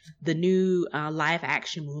week the new live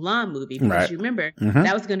action Mulan movie because you remember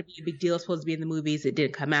that was going to be a big deal. It was supposed to be in the movies. It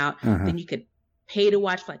didn't come out. Then you could pay to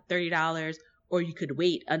watch for like $30 or you could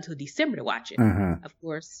wait until December to watch it. Of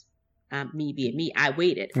course, me being me, I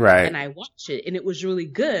waited and I watched it and it was really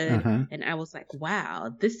good. And I was like,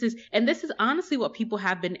 wow, this is honestly what people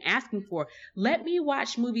have been asking for. Let me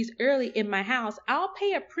watch movies early in my house. I'll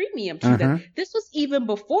pay a premium to them. This was even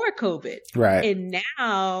before COVID. Right. And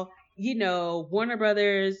now, Warner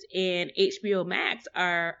Brothers and HBO Max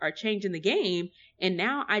are changing the game. And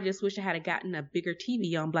now I just wish I had gotten a bigger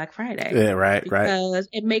TV on Black Friday. Yeah, right.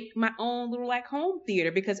 And make my own little like home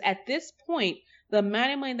theater because at this point, the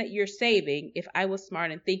amount of money that you're saving, if I was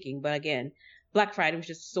smart and thinking, but again, Black Friday was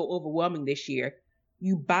just so overwhelming this year.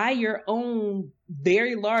 You buy your own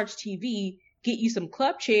very large TV, get you some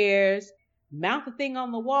club chairs, mount the thing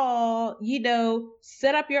on the wall,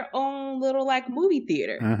 set up your own little like movie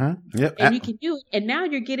theater. Yep. And you can do it. And now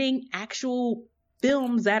you're getting actual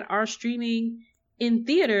films that are streaming in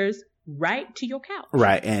theaters right to your couch.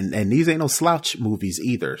 Right. And these ain't no slouch movies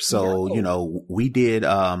either. So, we did,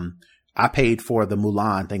 I paid for the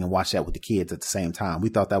Mulan thing and watched that with the kids at the same time. We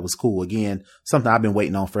thought that was cool. Again, something I've been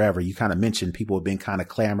waiting on forever. You kind of mentioned people have been kind of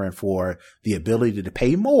clamoring for the ability to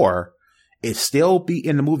pay more. It still be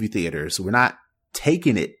in the movie theaters. We're not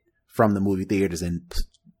taking it from the movie theaters and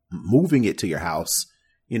moving it to your house.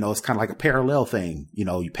 It's kind of like a parallel thing.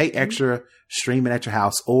 You pay extra, stream it at your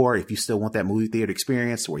house, or if you still want that movie theater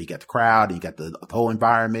experience where you got the crowd and you got the whole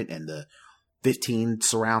environment and the 15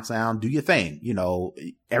 surround sound, do your thing.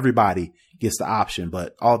 Everybody gets the option,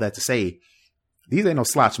 but all that to say, these ain't no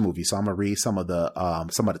slouch movies. So I'm going to read some of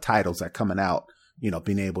the titles that are coming out,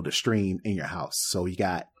 being able to stream in your house. So you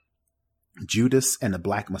got Judas and the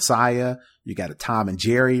Black Messiah. You got a Tom and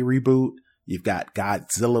Jerry reboot. You've got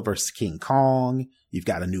Godzilla vs. King Kong. You've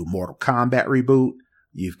got a new Mortal Kombat reboot.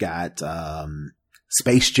 You've got,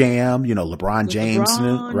 Space Jam, LeBron James,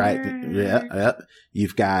 right? Yeah.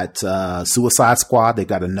 You've got, Suicide Squad. They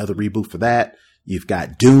got another reboot for that. You've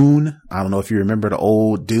got Dune. I don't know if you remember the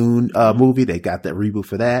old Dune, movie. They got that reboot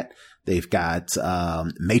for that. They've got,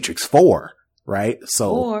 Matrix 4, right?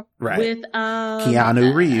 So, right. With,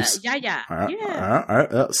 Keanu Reeves.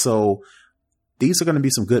 Yeah. So these are going to be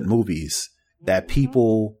some good movies that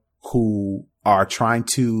people who are trying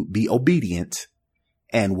to be obedient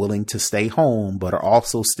and willing to stay home, but are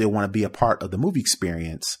also still want to be a part of the movie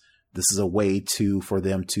experience. This is a way for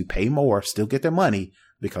them to pay more, still get their money,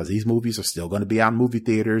 because these movies are still going to be out in movie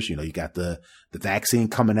theaters. You got the vaccine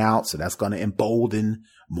coming out. So that's going to embolden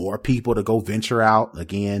more people to go venture out.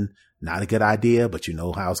 Again, not a good idea, but you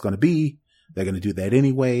know how it's going to be. They're going to do that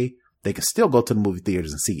anyway. They can still go to the movie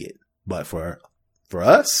theaters and see it. But for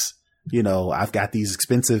us, I've got these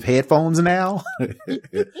expensive headphones now.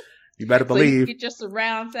 You better believe. So you get your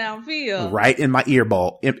surround sound feel right in my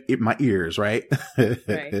in my ears, right?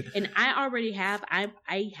 Right. And I already have.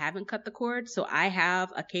 I haven't cut the cord, so I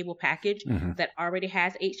have a cable package that already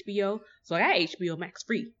has HBO. So I got HBO Max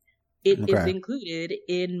free. It is included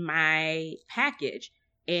in my package,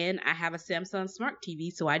 and I have a Samsung Smart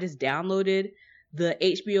TV, so I just downloaded the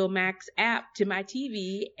HBO Max app to my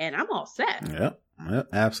TV, and I'm all set. Yep,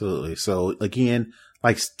 absolutely. So again,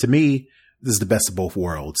 like to me, this is the best of both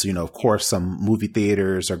worlds. Of course, some movie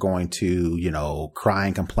theaters are going to, cry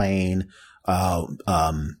and complain.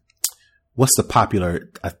 What's the popular,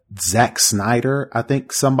 Zack Snyder? I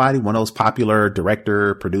think one of those popular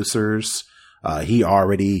director producers, he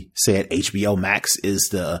already said HBO Max is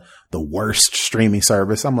the worst streaming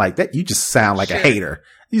service. I'm like, that, you just sound like a hater.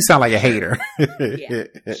 You sound like a hater. Yeah,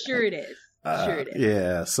 sure it is.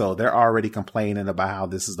 Yeah. So they're already complaining about how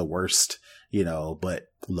this is the worst. But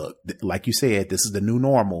look, like you said, this is the new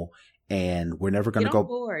normal and we're never going to go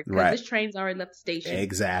board, right. This train's already left the station.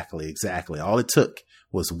 Exactly. All it took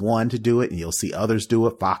was one to do it and you'll see others do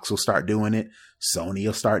it. Fox will start doing it. Sony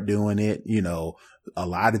will start doing it. A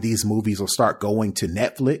lot of these movies will start going to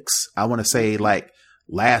Netflix. I want to say like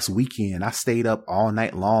last weekend, I stayed up all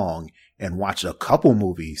night long and watched a couple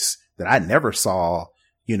movies that I never saw,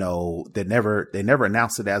 you know, they never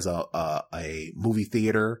announced it as a movie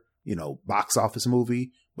theater, you know, box office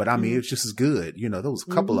movie. But I mean, it's just as good. You know, there was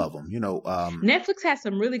a couple of them, you know. Netflix has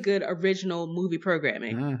some really good original movie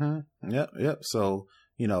programming. Yep. So,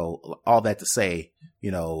 you know, all that to say,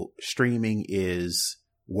 you know, streaming is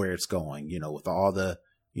where it's going, you know, with all the,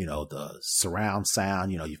 you know, the surround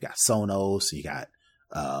sound, you know, you've got Sonos, you got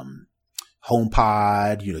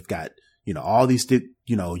HomePod, you've got, you know, all these,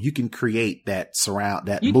 you know, you can create that surround,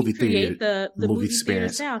 that you movie can create theater, the movie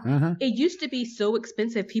experience. Theater sound. It used to be so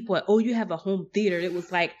expensive. People are, oh, you have a home theater. It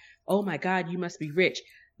was like, oh my God, you must be rich.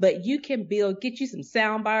 But you can get you some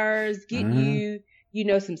sound bars, get you, you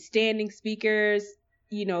know, some standing speakers,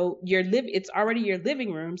 you know, it's already your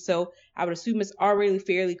living room. So I would assume it's already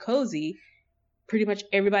fairly cozy. Pretty much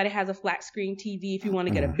everybody has a flat screen TV. If you want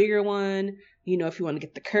to get a bigger one, you know, if you want to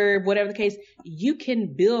get the curve, whatever the case, you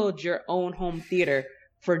can build your own home theater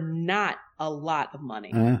for not a lot of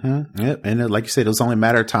money. Yep. And like you said, it was only a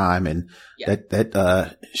matter of time, and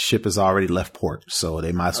that ship has already left port. So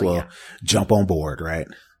they might as well jump on board, right?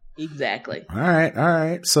 Exactly. All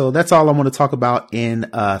right. So that's all I want to talk about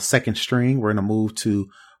in Second String. We're going to move to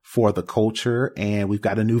For the Culture, and we've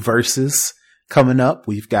got a new versus coming up.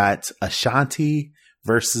 We've got Ashanti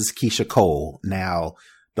versus Keisha Cole. Now,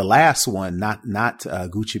 the last one, not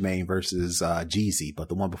Gucci Mane versus Jeezy, but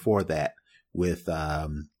the one before that with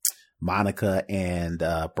Monica and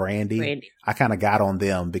Brandy. I kind of got on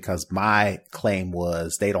them because my claim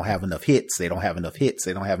was they don't have enough hits.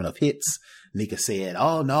 Nika said,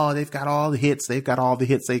 oh no, they've got all the hits.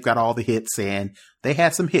 And they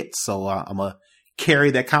had some hits. So I'm going to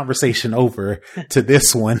carry that conversation over to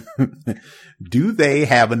this one. Do they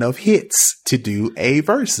have enough hits to do a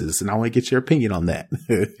versus? And I want to get your opinion on that.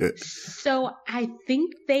 So I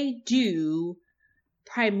think they do,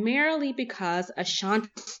 primarily because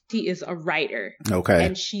Ashanti is a writer. Okay.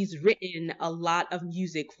 And she's written a lot of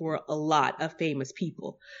music for a lot of famous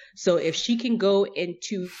people. So if she can go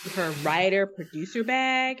into her writer-producer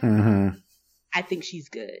bag, I think she's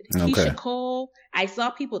good. Okay. Keisha Cole, I saw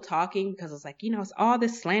people talking because I was like, you know, it's all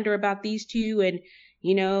this slander about these two and,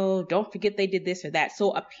 you know, don't forget they did this or that.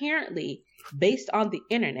 So apparently, based on the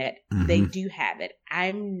internet, they do have it.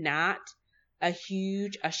 I'm not a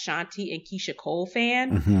huge Ashanti and Keisha Cole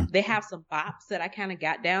fan. They have some bops that I kind of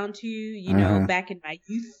got down to, you know, back in my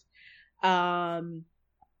youth.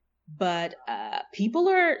 But people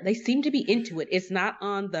they seem to be into it. It's not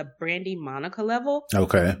on the Brandy Monica level.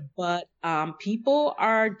 Okay. But people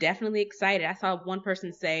are definitely excited. I saw one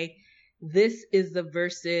person say, this is the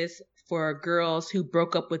versus for girls who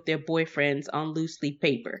broke up with their boyfriends on loose leaf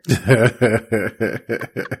paper.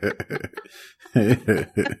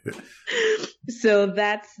 So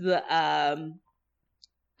that's the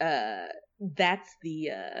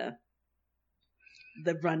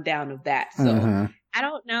rundown of that. So I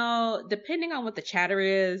don't know, depending on what the chatter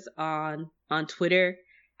is on Twitter,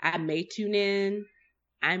 I may tune in.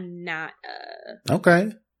 I'm not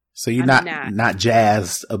okay. So you're not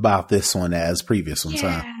jazzed about this one as previous ones,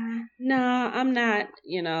 huh? No, I'm not.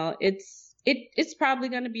 You know, it's probably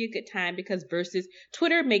going to be a good time because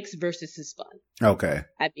Twitter makes versus fun. Okay.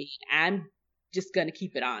 I mean, I'm just going to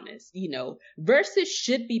keep it honest. You know, versus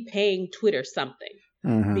should be paying Twitter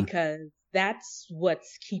something because that's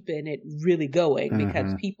what's keeping it really going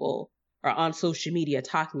because people are on social media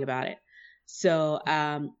talking about it. So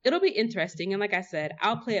it'll be interesting. And like I said,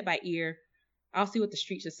 I'll play it by ear. I'll see what the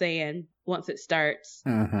streets are saying once it starts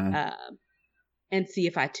and see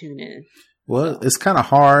if I tune in. Well, it's kind of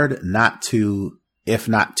hard not to, if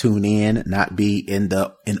not tune in, not be in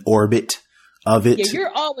orbit of it. Yeah,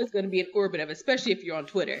 you're always going to be in orbit of it, especially if you're on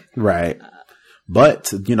Twitter. Right.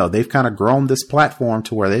 But, you know, they've kind of grown this platform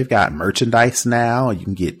to where they've got merchandise now. You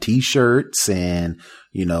can get T-shirts and,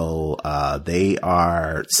 you know, they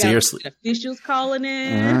are seriously. Officials calling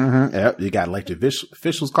in. Yep, you got elected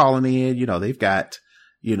officials calling in. You know, they've got,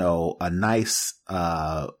 you know, a nice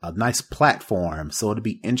platform. So it'll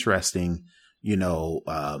be interesting, you know,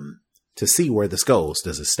 to see where this goes.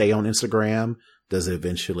 Does it stay on Instagram? Does it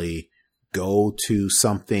eventually go to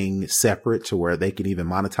something separate to where they can even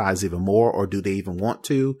monetize even more, or do they even want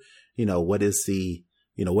to? You know, what is the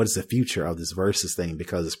future of this versus thing?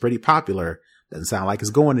 Because it's pretty popular. Doesn't sound like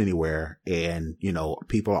it's going anywhere. And, you know,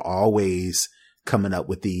 people are always coming up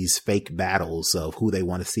with these fake battles of who they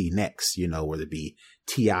want to see next, you know, whether it be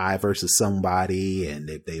T.I. versus somebody. And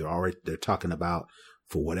they're talking about,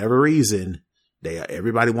 for whatever reason,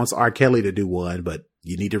 everybody wants R. Kelly to do one, but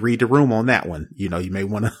you need to read the room on that one. You may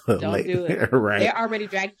want to don't do it. Right. They're already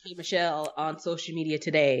dragging K. Michelle on social media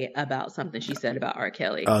today about something she said about R.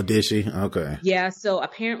 Kelly. Oh, did she? Okay. Yeah. So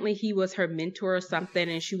apparently he was her mentor or something,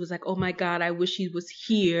 and she was like, "Oh my God, I wish he was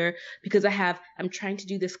here because I'm trying to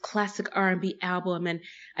do this classic R&B album, and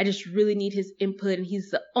I just really need his input, and he's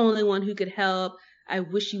the only one who could help. I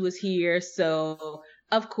wish he was here." So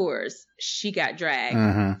of course she got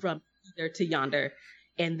dragged from either to yonder.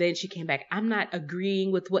 And then she came back. I'm not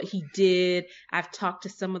agreeing with what he did. I've talked to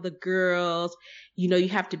some of the girls. You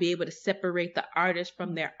have to be able to separate the artist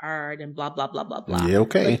from their art and blah, blah, blah, blah, blah. Yeah,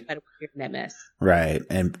 okay. So that mess. Right.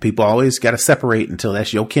 And people always got to separate until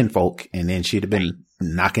that's your kinfolk. And then she'd have been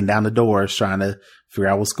knocking down the doors trying to figure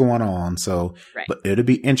out what's going on. So, but it'll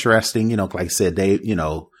be interesting. Like I said, they,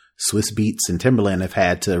 Swiss Beats and Timberland have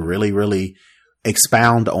had to really, really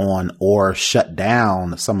expound on or shut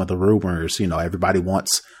down some of the rumors. Everybody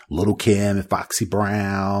wants Little Kim and Foxy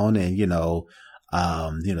Brown and,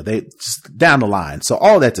 they just down the line. So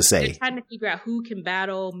all that to say, they're trying to figure out who can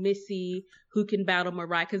battle Missy, who can battle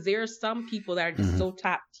Mariah, because there are some people that are just so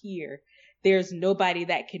top tier. There's nobody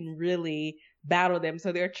that can really battle them.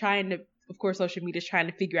 So they're trying to, of course, social media is trying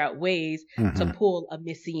to figure out ways to pull a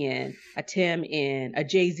Missy in, a Tim in, a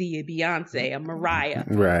Jay-Z, a Beyonce, a Mariah.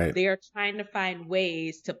 Right. They are trying to find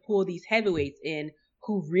ways to pull these heavyweights in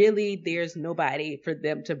who really there's nobody for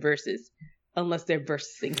them to versus unless they're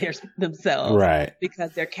versing themselves. Right.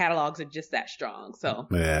 Because their catalogs are just that strong. So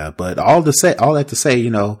yeah, but all that to say,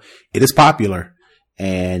 it is popular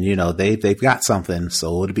and, they've got something.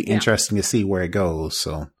 So it'll be interesting to see where it goes.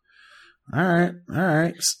 So, all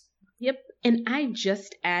right. Yep. And I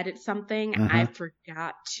just added something. I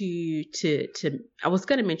forgot to I was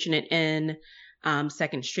going to mention it in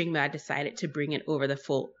second string, but I decided to bring it over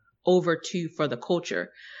for the culture.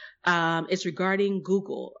 It's regarding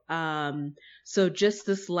Google. So just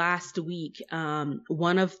this last week,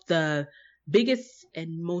 one of the biggest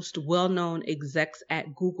and most well-known execs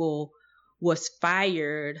at Google was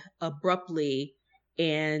fired abruptly,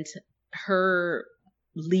 and her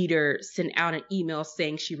leader sent out an email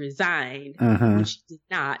saying she resigned when she did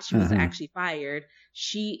not. She was actually fired.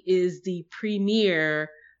 She is the premier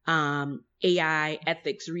AI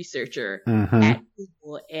ethics researcher at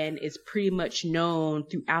Google and is pretty much known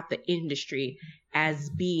throughout the industry as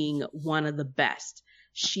being one of the best.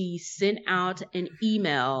 She sent out an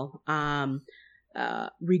email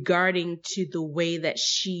regarding to the way that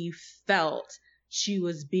she felt she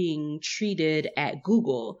was being treated at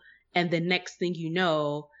Google. And the next thing you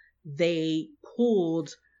know, they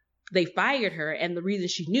fired her. And the reason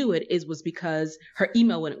she knew it was because her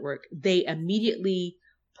email wouldn't work. They immediately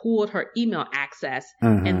pulled her email access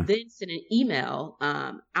and then sent an email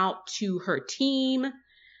out to her team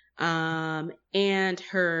and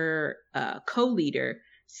her co-leader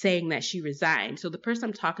saying that she resigned. So the person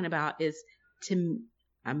I'm talking about is Tim.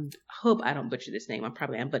 I hope I don't butcher this name. I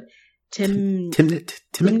probably am, but Timnit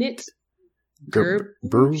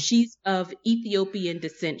Gebru. She's of Ethiopian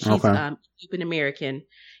descent. She's Ethiopian American,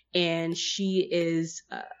 and she is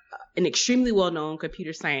an extremely well-known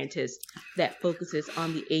computer scientist that focuses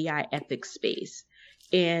on the AI ethics space.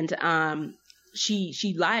 And she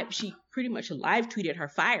pretty much live tweeted her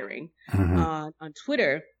firing on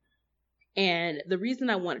Twitter. And the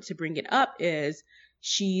reason I wanted to bring it up is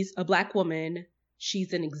she's a Black woman.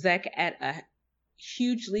 She's an exec at a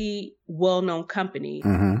hugely well-known company.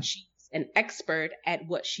 She's an expert at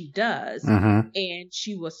what she does. And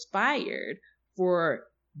she was fired for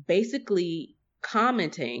basically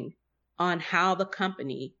commenting on how the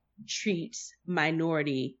company treats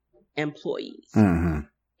minority employees.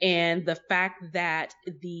 And the fact that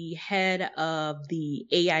the head of the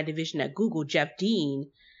AI division at Google, Jeff Dean,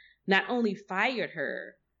 not only fired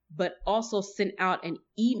her, but also sent out an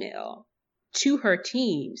email to her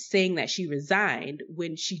team saying that she resigned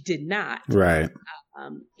when she did not. Right.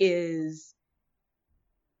 It's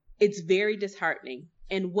very disheartening.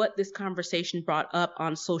 And what this conversation brought up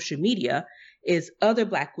on social media is other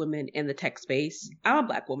Black women in the tech space. I'm a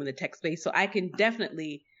Black woman in the tech space, so I can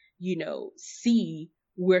definitely, see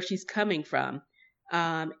where she's coming from.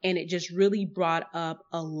 And it just really brought up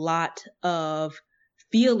a lot of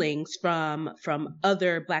feelings from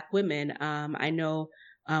other Black women. I know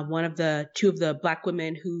two of the Black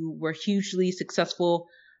women who were hugely successful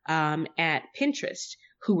at Pinterest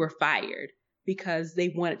who were fired because they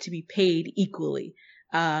wanted to be paid equally.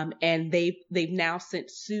 And they've now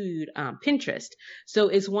since sued Pinterest. So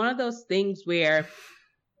it's one of those things where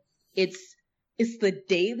it's the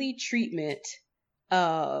daily treatment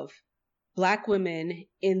of Black women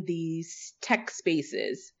in these tech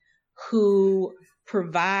spaces who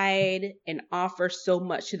provide and offer so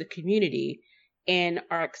much to the community and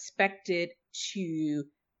are expected to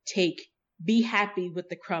be happy with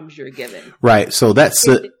the crumbs you're given. Right. So that's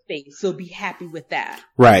so be happy with that.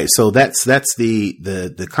 Right. So that's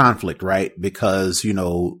the conflict, right? Because, you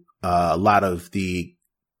know, a lot of the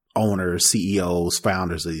owners, CEOs,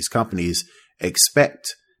 founders of these companies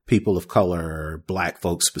expect people of color, Black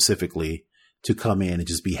folks specifically, to come in and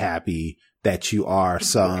just be happy that you are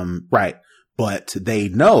right. But they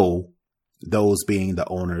know, those being the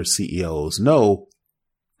owners, CEOs, know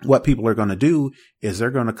what people are going to do is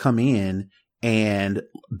they're going to come in and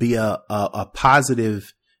be a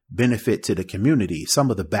positive benefit to the community.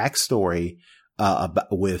 Some of the backstory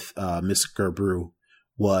with Ms. Gerbrew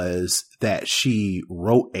was that she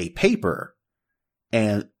wrote a paper,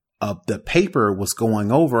 and the paper was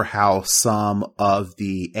going over how some of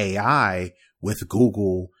the AI with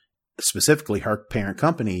Google, specifically her parent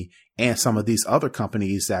company, and some of these other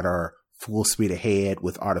companies that are full speed ahead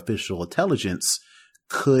with artificial intelligence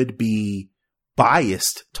could be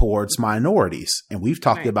biased towards minorities. And we've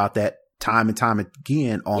talked about that time and time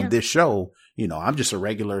again on this show. You know, I'm just a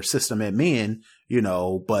regular system admin, you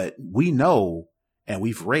know, but we know, and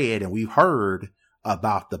we've read and we've heard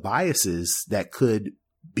about the biases that could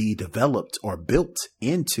be developed or built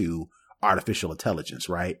into artificial intelligence,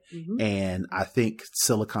 right? Mm-hmm. And I think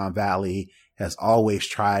Silicon Valley has always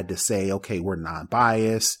tried to say, okay, we're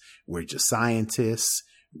non-biased, we're just scientists.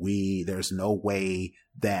 There's no way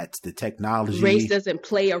that the technology, race doesn't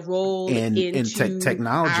play a role in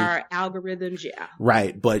technology, our algorithms. Yeah.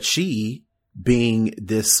 Right. But she, being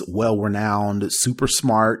this well-renowned, super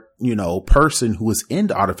smart, you know, person who is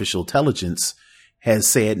into artificial intelligence, has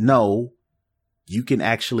said, no, you can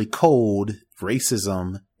actually code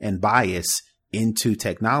racism and bias into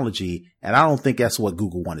technology. And I don't think that's what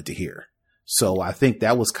Google wanted to hear. So I think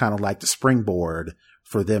that was kind of like the springboard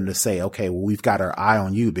for them to say, okay, well, we've got our eye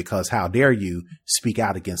on you because how dare you speak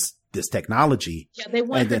out against this technology? Yeah, they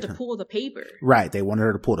wanted her to pull the paper. Right. They wanted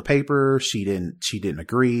her to pull the paper. She didn't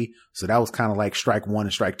agree. So that was kind of like strike one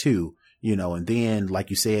and strike two, you know, and then, like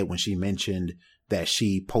you said, when she mentioned that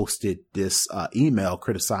she posted this email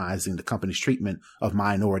criticizing the company's treatment of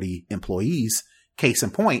minority employees, case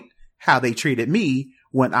in point, how they treated me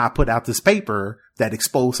when I put out this paper that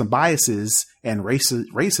exposed some biases and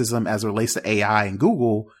racism as it relates to AI and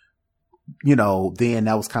Google, you know, then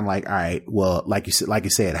that was kind of like, all right, well, like you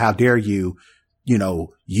said, how dare you, you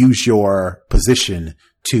know, use your position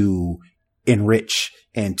to enrich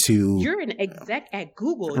and to. You're an exec at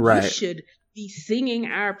Google. Right. You should be singing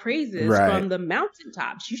our praises from the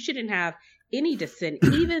mountaintops. You shouldn't have any dissent,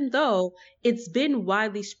 even though it's been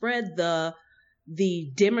widely spread the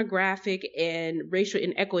demographic and racial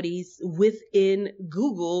inequities within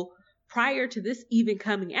Google prior to this even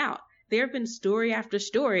coming out. There have been story after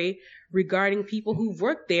story regarding people who've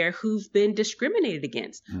worked there who've been discriminated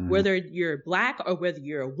against, whether you're Black or whether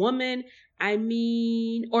you're a woman,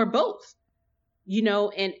 or both, you know,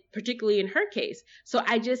 and particularly in her case. So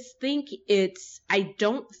I just think I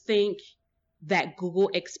don't think that Google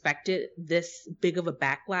expected this big of a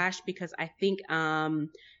backlash, because I think,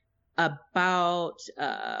 about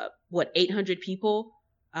 800 people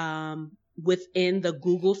within the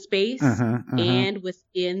Google space and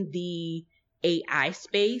within the AI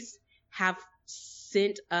space have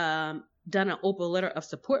done an open letter of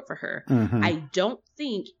support for her. I don't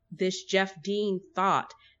think this Jeff Dean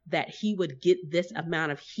thought that he would get this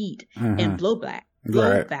amount of heat and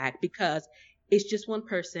blowback because it's just one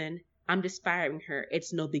person. I'm just firing her.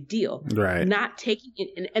 It's no big deal. Right. Not taking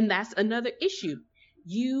it, and that's another issue.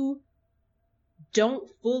 You don't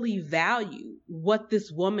fully value what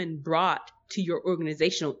this woman brought to your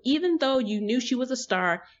organization, even though you knew she was a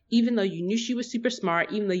star, even though you knew she was super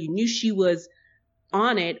smart, even though you knew she was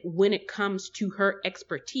on it when it comes to her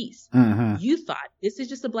expertise. You thought, this is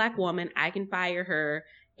just a Black woman. I can fire her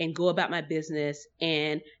and go about my business.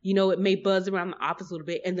 And, you know, it may buzz around the office a little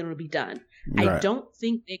bit and then it'll be done. Right. I don't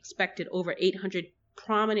think they expected over 800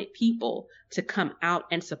 prominent people to come out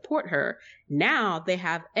and support her. Now they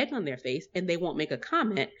have egg on their face and they won't make a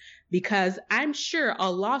comment because I'm sure a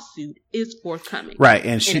lawsuit is forthcoming. Right.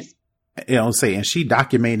 And she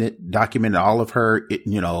documented all of her,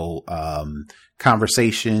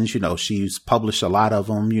 conversations. She's published a lot of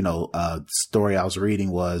them. Story I was reading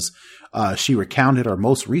was, she recounted her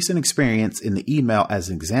most recent experience in the email as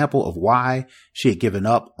an example of why she had given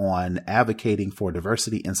up on advocating for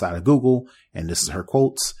diversity inside of Google. And this is her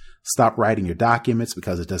quotes: "Stop writing your documents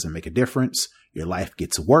because it doesn't make a difference. Your life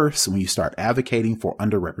gets worse when you start advocating for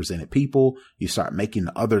underrepresented people. You start making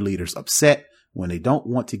the other leaders upset when they don't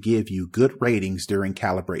want to give you good ratings during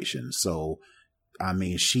calibration." So I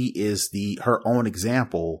mean, she is her own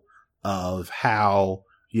example of how,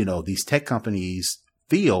 you know, these tech companies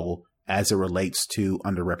feel as it relates to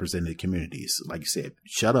underrepresented communities. Like you said,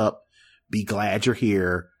 shut up, be glad you're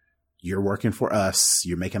here. You're working for us.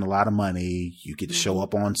 You're making a lot of money. You get to show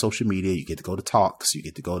up on social media. You get to go to talks. You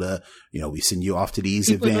get to go to, you know, we send you off to these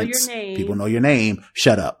events. People know your name.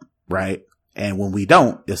 Shut up. Right. And when we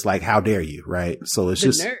don't, it's like, how dare you? Right. So it's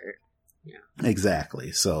just nerd. Yeah.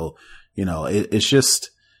 Exactly. So, you know, it's just,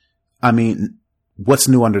 I mean, what's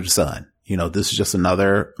new under the sun? You know, this is just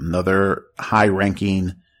another high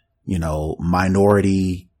ranking, you know,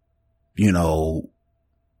 minority, you know,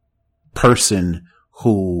 person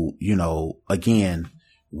who, you know, again,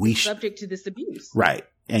 subject to this abuse. Right.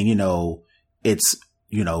 And, you know, it's,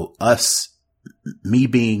 you know, me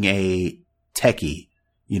being a techie,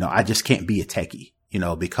 you know, I just can't be a techie, you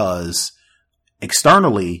know, because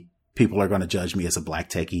externally people are going to judge me as a black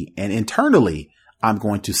techie. And internally I'm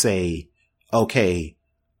going to say, okay,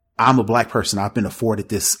 I'm a black person. I've been afforded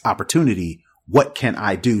this opportunity. What can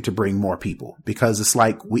I do to bring more people? Because it's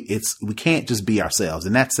like we can't just be ourselves.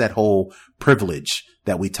 And that's that whole privilege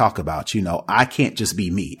that we talk about. You know, I can't just be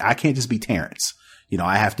me. I can't just be Terrence. You know,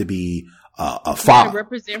 I have to be a father.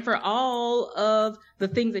 Represent for all of the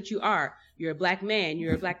things that you are. You're a black man.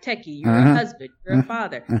 You're a black techie. You're a husband. You're a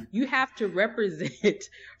father. You have to represent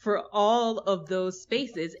for all of those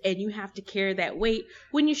spaces, and you have to carry that weight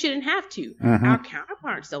when you shouldn't have to. Our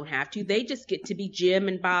counterparts don't have to. They just get to be Jim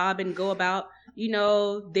and Bob and go about, you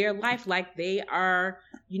know, their life like they are,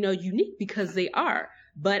 you know, unique because they are.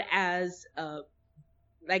 But as a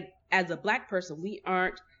black person, we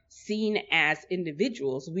aren't seen as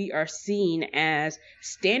individuals. We are seen as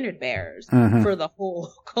standard bearers for the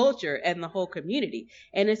whole culture and the whole community.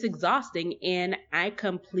 And it's exhausting. And I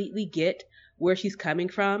completely get where she's coming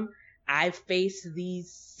from. I've faced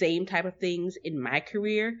these same type of things in my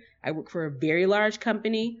career. I work for a very large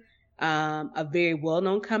company, a very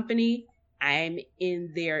well-known company. I'm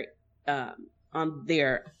in their, on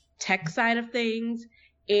their tech side of things.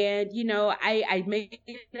 And, you know, I made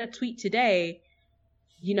a tweet today.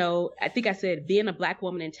 You know, I think I said being a black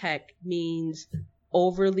woman in tech means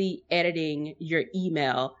overly editing your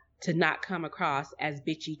email to not come across as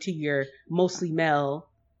bitchy to your mostly male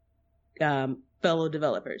fellow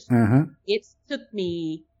developers. It took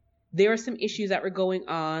me, there were some issues that were going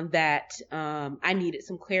on that I needed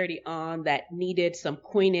some clarity on, that needed some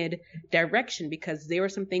pointed direction, because there were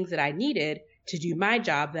some things that I needed to do my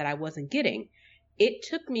job that I wasn't getting. It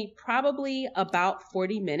took me probably about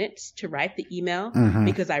 40 minutes to write the email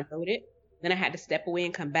because I wrote it. Then I had to step away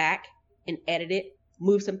and come back and edit it,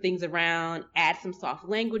 move some things around, add some soft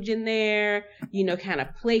language in there, you know, kind of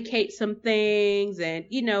placate some things, and,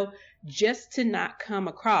 you know, just to not come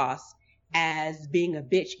across as being a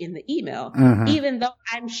bitch in the email, even though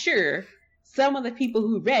I'm sure some of the people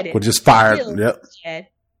who read it were just fired. Said,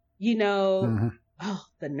 you know, oh,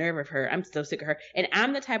 the nerve of her. I'm so sick of her. And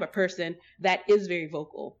I'm the type of person that is very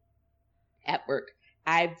vocal at work.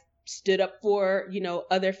 I've stood up for, you know,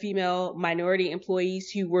 other female minority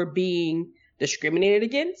employees who were being discriminated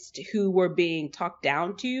against, who were being talked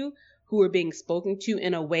down to, who were being spoken to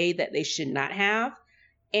in a way that they should not have.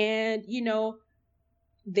 And, you know,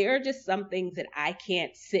 there are just some things that I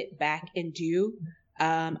can't sit back and do.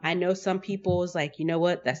 I know some people is like, you know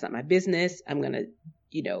what, that's not my business. I'm going to,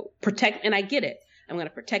 you know, protect, and I get it. I'm going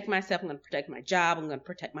to protect myself. I'm going to protect my job. I'm going to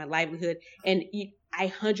protect my livelihood. And I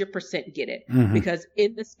 100% get it, because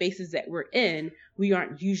in the spaces that we're in, we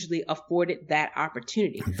aren't usually afforded that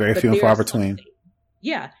opportunity. Very few and far between.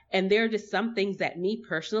 Yeah. And there are just some things that me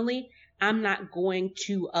personally, I'm not going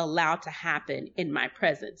to allow to happen in my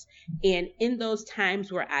presence. And in those times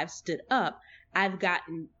where I've stood up, I've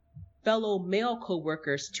gotten fellow male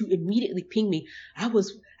coworkers to immediately ping me.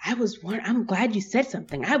 I'm glad you said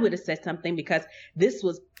something. I would have said something because this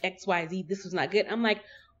was XYZ. This was not good. I'm like,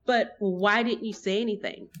 but why didn't you say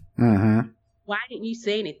anything? Why didn't you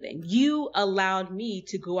say anything? You allowed me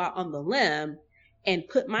to go out on the limb and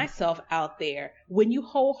put myself out there when you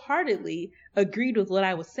wholeheartedly agreed with what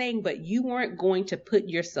I was saying, but you weren't going to put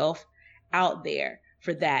yourself out there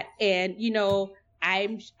for that. And, you know,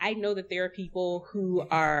 I know that there are people who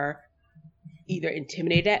are either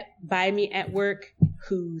intimidated by me at work,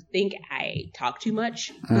 who think I talk too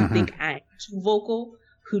much, who think I'm too vocal,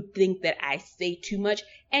 who think that I say too much.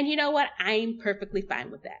 And you know what? I'm perfectly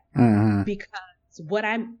fine with that. Because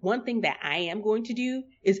one thing that I am going to do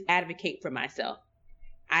is advocate for myself.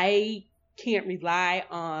 I can't rely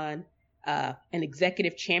on an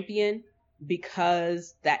executive champion,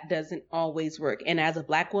 because that doesn't always work. And as a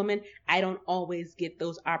Black woman, I don't always get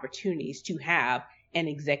those opportunities to have an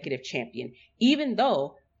executive champion, even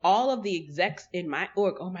though all of the execs in my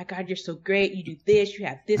org, oh my God, you're so great. You do this, you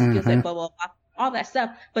have this skill set, blah, blah, blah, all that stuff.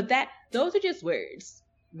 But those are just words.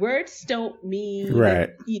 Words don't mean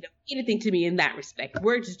anything to me in that respect.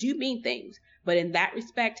 Words do mean things. But in that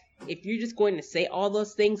respect, if you're just going to say all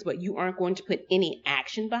those things, but you aren't going to put any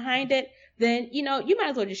action behind it, then, you might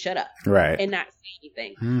as well just shut up and not say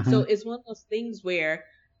anything. So it's one of those things where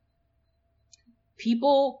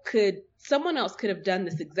someone else could have done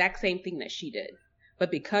this exact same thing that she did. But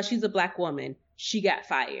because she's a Black woman, she got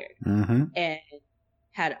fired. And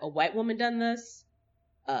had a white woman done this,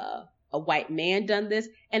 a white man done this,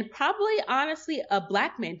 and probably, honestly, a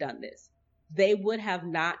Black man done this, they would have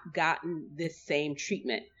not gotten this same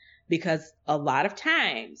treatment. Because a lot of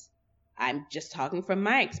times, I'm just talking from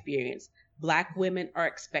my experience, Black women are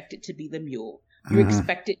expected to be the mule. You're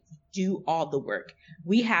expected to do all the work.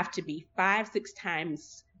 We have to be 5-6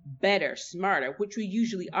 times better, smarter, which we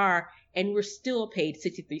usually are, and we're still paid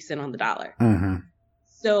 63 cents on the dollar.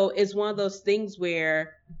 So it's one of those things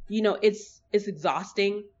where, it's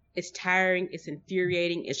exhausting, it's tiring, it's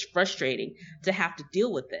infuriating, it's frustrating to have to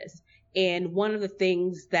deal with this. And one of the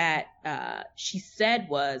things that she said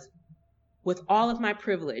was, with all of my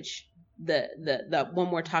privilege, the one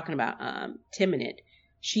we're talking about, Timonit,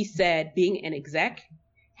 she said being an exec,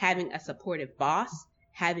 having a supportive boss,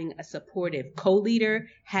 having a supportive co-leader,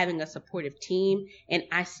 having a supportive team, and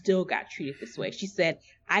I still got treated this way. She said,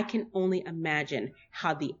 I can only imagine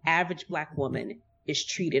how the average Black woman is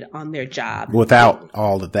treated on their job. Without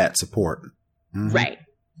all of that support. Right.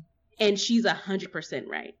 And she's 100%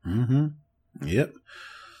 right. Yep.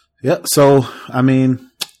 So, I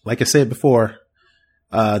mean, like I said before,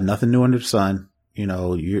 nothing new under the sun.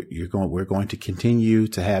 We're going to continue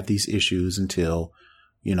to have these issues until,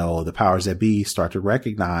 the powers that be start to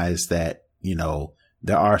recognize that,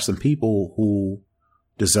 there are some people who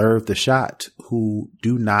deserve the shot who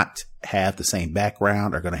do not have the same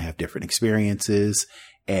background, are going to have different experiences.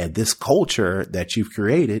 And this culture that you've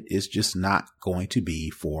created is just not going to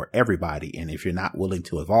be for everybody. And if you're not willing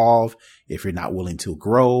to evolve, if you're not willing to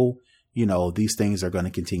grow, these things are going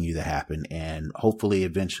to continue to happen. And hopefully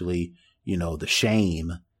eventually, the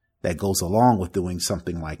shame that goes along with doing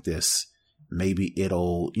something like this, maybe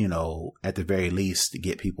it'll, at the very least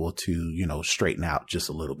get people to, straighten out just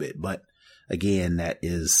a little bit. But again,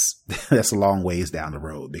 that's a long ways down the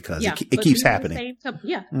road because it keeps happening.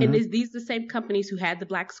 And these are the same companies who had the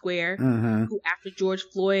Black Square, who after George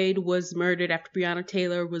Floyd was murdered, after Breonna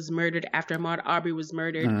Taylor was murdered, after Ahmaud Arbery was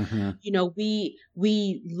murdered.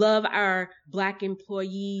 We love our Black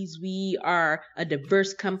employees. We are a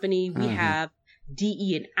diverse company. We have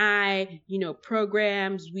DE&I,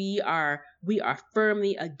 programs. We are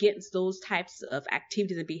firmly against those types of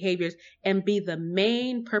activities and behaviors and be the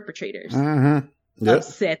main perpetrators of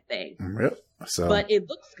said thing. But it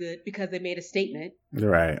looks good because they made a statement.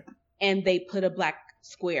 Right. And they put a Black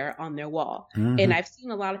square on their wall. And I've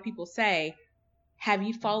seen a lot of people say, have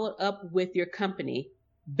you followed up with your company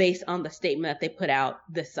based on the statement that they put out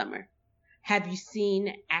this summer? Have you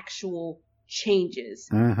seen actual changes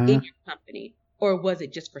in your company? Or was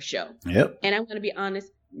it just for show? Yep. And I'm going to be honest,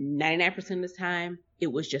 99% of the time,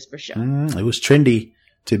 it was just for show. It was trendy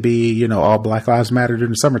to be, all Black Lives Matter during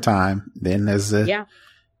the summertime. Then as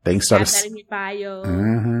things started. Have that in your bio.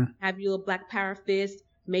 Have your little Black Power fist.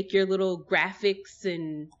 Make your little graphics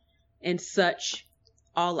and such.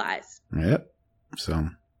 All lies. Yep. So,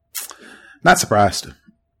 not surprised.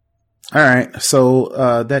 All right.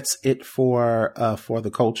 So, that's it for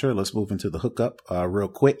the culture. Let's move into the hookup, real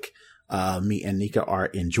quick. Me and Nika are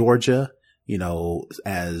in Georgia,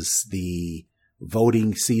 as the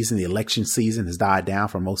voting season, the election season has died down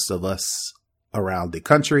for most of us around the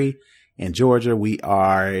country. In Georgia, we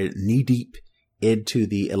are knee deep into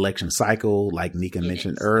the election cycle. Like Nika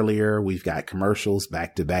mentioned earlier, we've got commercials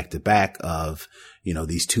back to back to back of,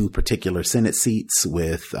 these two particular Senate seats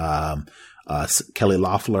with, Kelly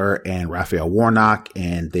Loeffler and Raphael Warnock.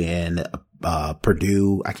 And then,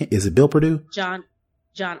 Perdue, is it Bill Perdue? John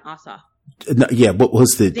Ossoff. No, yeah, what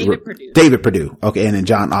was the David Perdue. Okay. And then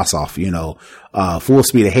John Ossoff, full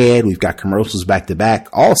speed ahead. We've got commercials back to back.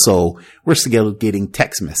 Also, we're still getting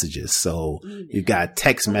text messages. So you've got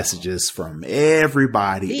text messages from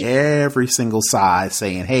everybody, every single side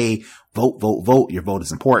saying, hey, vote, vote, vote. Your vote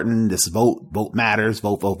is important. This vote matters.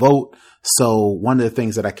 Vote, vote, vote. So one of the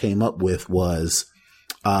things that I came up with was,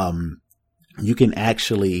 you can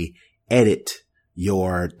actually edit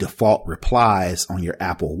your default replies on your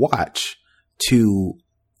Apple Watch to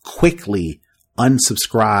quickly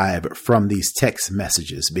unsubscribe from these text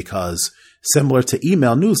messages, because similar to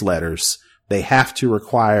email newsletters, they have to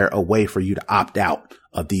require a way for you to opt out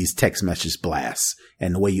of these text message blasts.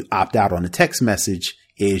 And the way you opt out on a text message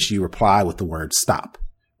is you reply with the word stop,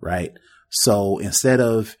 right? So instead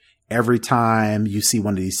of every time you see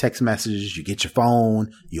one of these text messages, you get your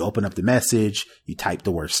phone, you open up the message, you type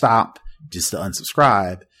the word stop just to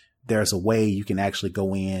unsubscribe, there's a way you can actually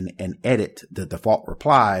go in and edit the default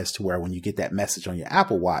replies to where when you get that message on your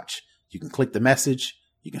Apple Watch, you can click the message,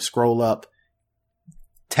 you can scroll up,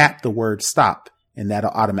 tap the word stop, and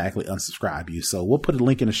that'll automatically unsubscribe you. So we'll put a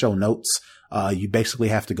link in the show notes. You basically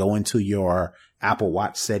have to go into your Apple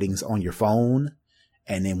Watch settings on your phone.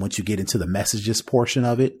 And then once you get into the messages portion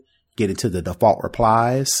of it, get into the default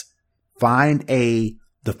replies, find a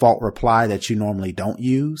default reply that you normally don't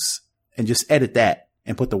use and just edit that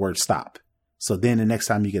and put the word stop. So then the next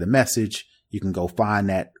time you get a message, you can go find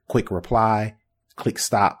that quick reply, click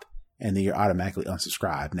stop, and then you're automatically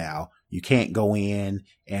unsubscribed. Now, you can't go in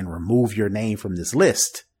and remove your name from this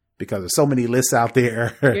list because there's so many lists out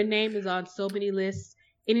there. Your name is on so many lists.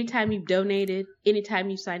 Anytime you've donated, anytime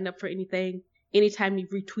you signed up for anything, anytime you've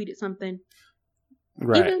retweeted something,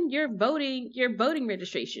 right? Even your voting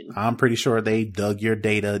registration. I'm pretty sure they dug your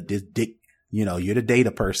data. You're the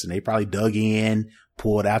data person. They probably dug in,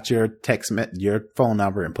 pulled out your your phone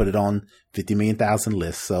number and put it on 50 million thousand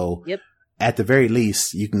lists. So yep. At the very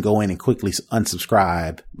least, you can go in and quickly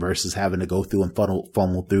unsubscribe versus having to go through and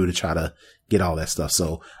funnel through to try to get all that stuff.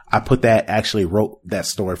 So I wrote that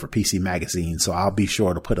story for PC Magazine. So I'll be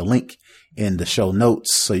sure to put a link in the show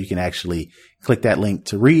notes so you can actually click that link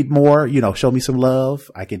to read more, show me some love.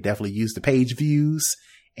 I can definitely use the page views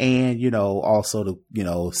and, also to,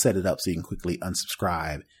 set it up so you can quickly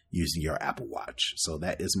unsubscribe using your Apple Watch. So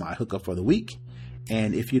that is my hookup for the week.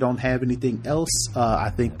 And if you don't have anything else,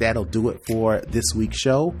 I think that'll do it for this week's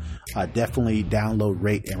show. Definitely download,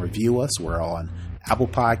 rate, and review us. We're on Apple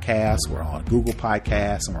Podcasts, we're on Google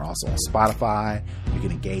Podcasts, and we're also on Spotify. You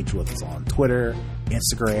can engage with us on Twitter,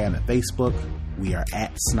 Instagram, and Facebook. We are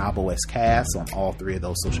at SnobOScast on all three of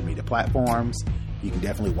those social media platforms. You can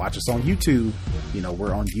definitely watch us on YouTube.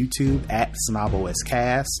 We're on YouTube at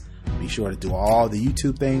SnobOScast. Be sure to do all the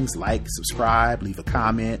YouTube things, like, subscribe, leave a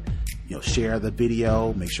comment, share the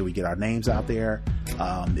video, make sure we get our names out there.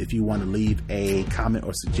 If you want to leave a comment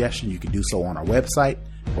or suggestion, you can do so on our website.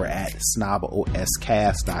 We're at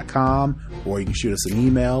snoboscast.com, or you can shoot us an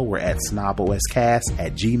email. We're at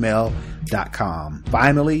snoboscast@gmail.com.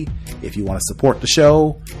 Finally, if you want to support the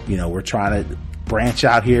show, we're trying to branch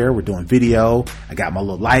out here. We're doing video. I got my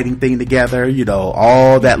little lighting thing together.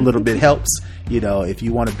 All that little bit helps. If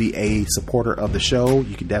you want to be a supporter of the show,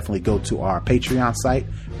 you can definitely go to our Patreon site.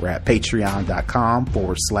 We're at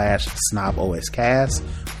patreon.com/snoboscast.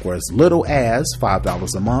 For as little as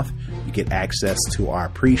 $5 a month, you get access to our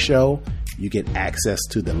pre-show. You get access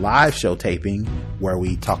to the live show taping where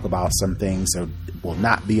we talk about some things that will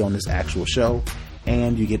not be on this actual show.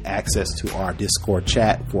 And you get access to our Discord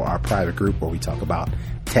chat for our private group where we talk about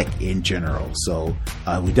tech in general. So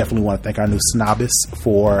we definitely want to thank our new Snobists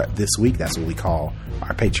for this week. That's what we call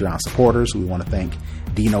our Patreon supporters. We want to thank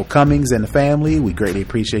Dino Cummings and the family. We greatly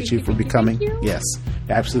appreciate you for becoming. Yes,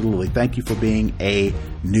 absolutely. Thank you for being a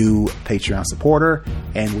new Patreon supporter.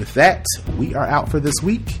 And with that, we are out for this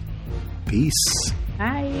week. Peace.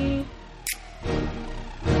 Bye.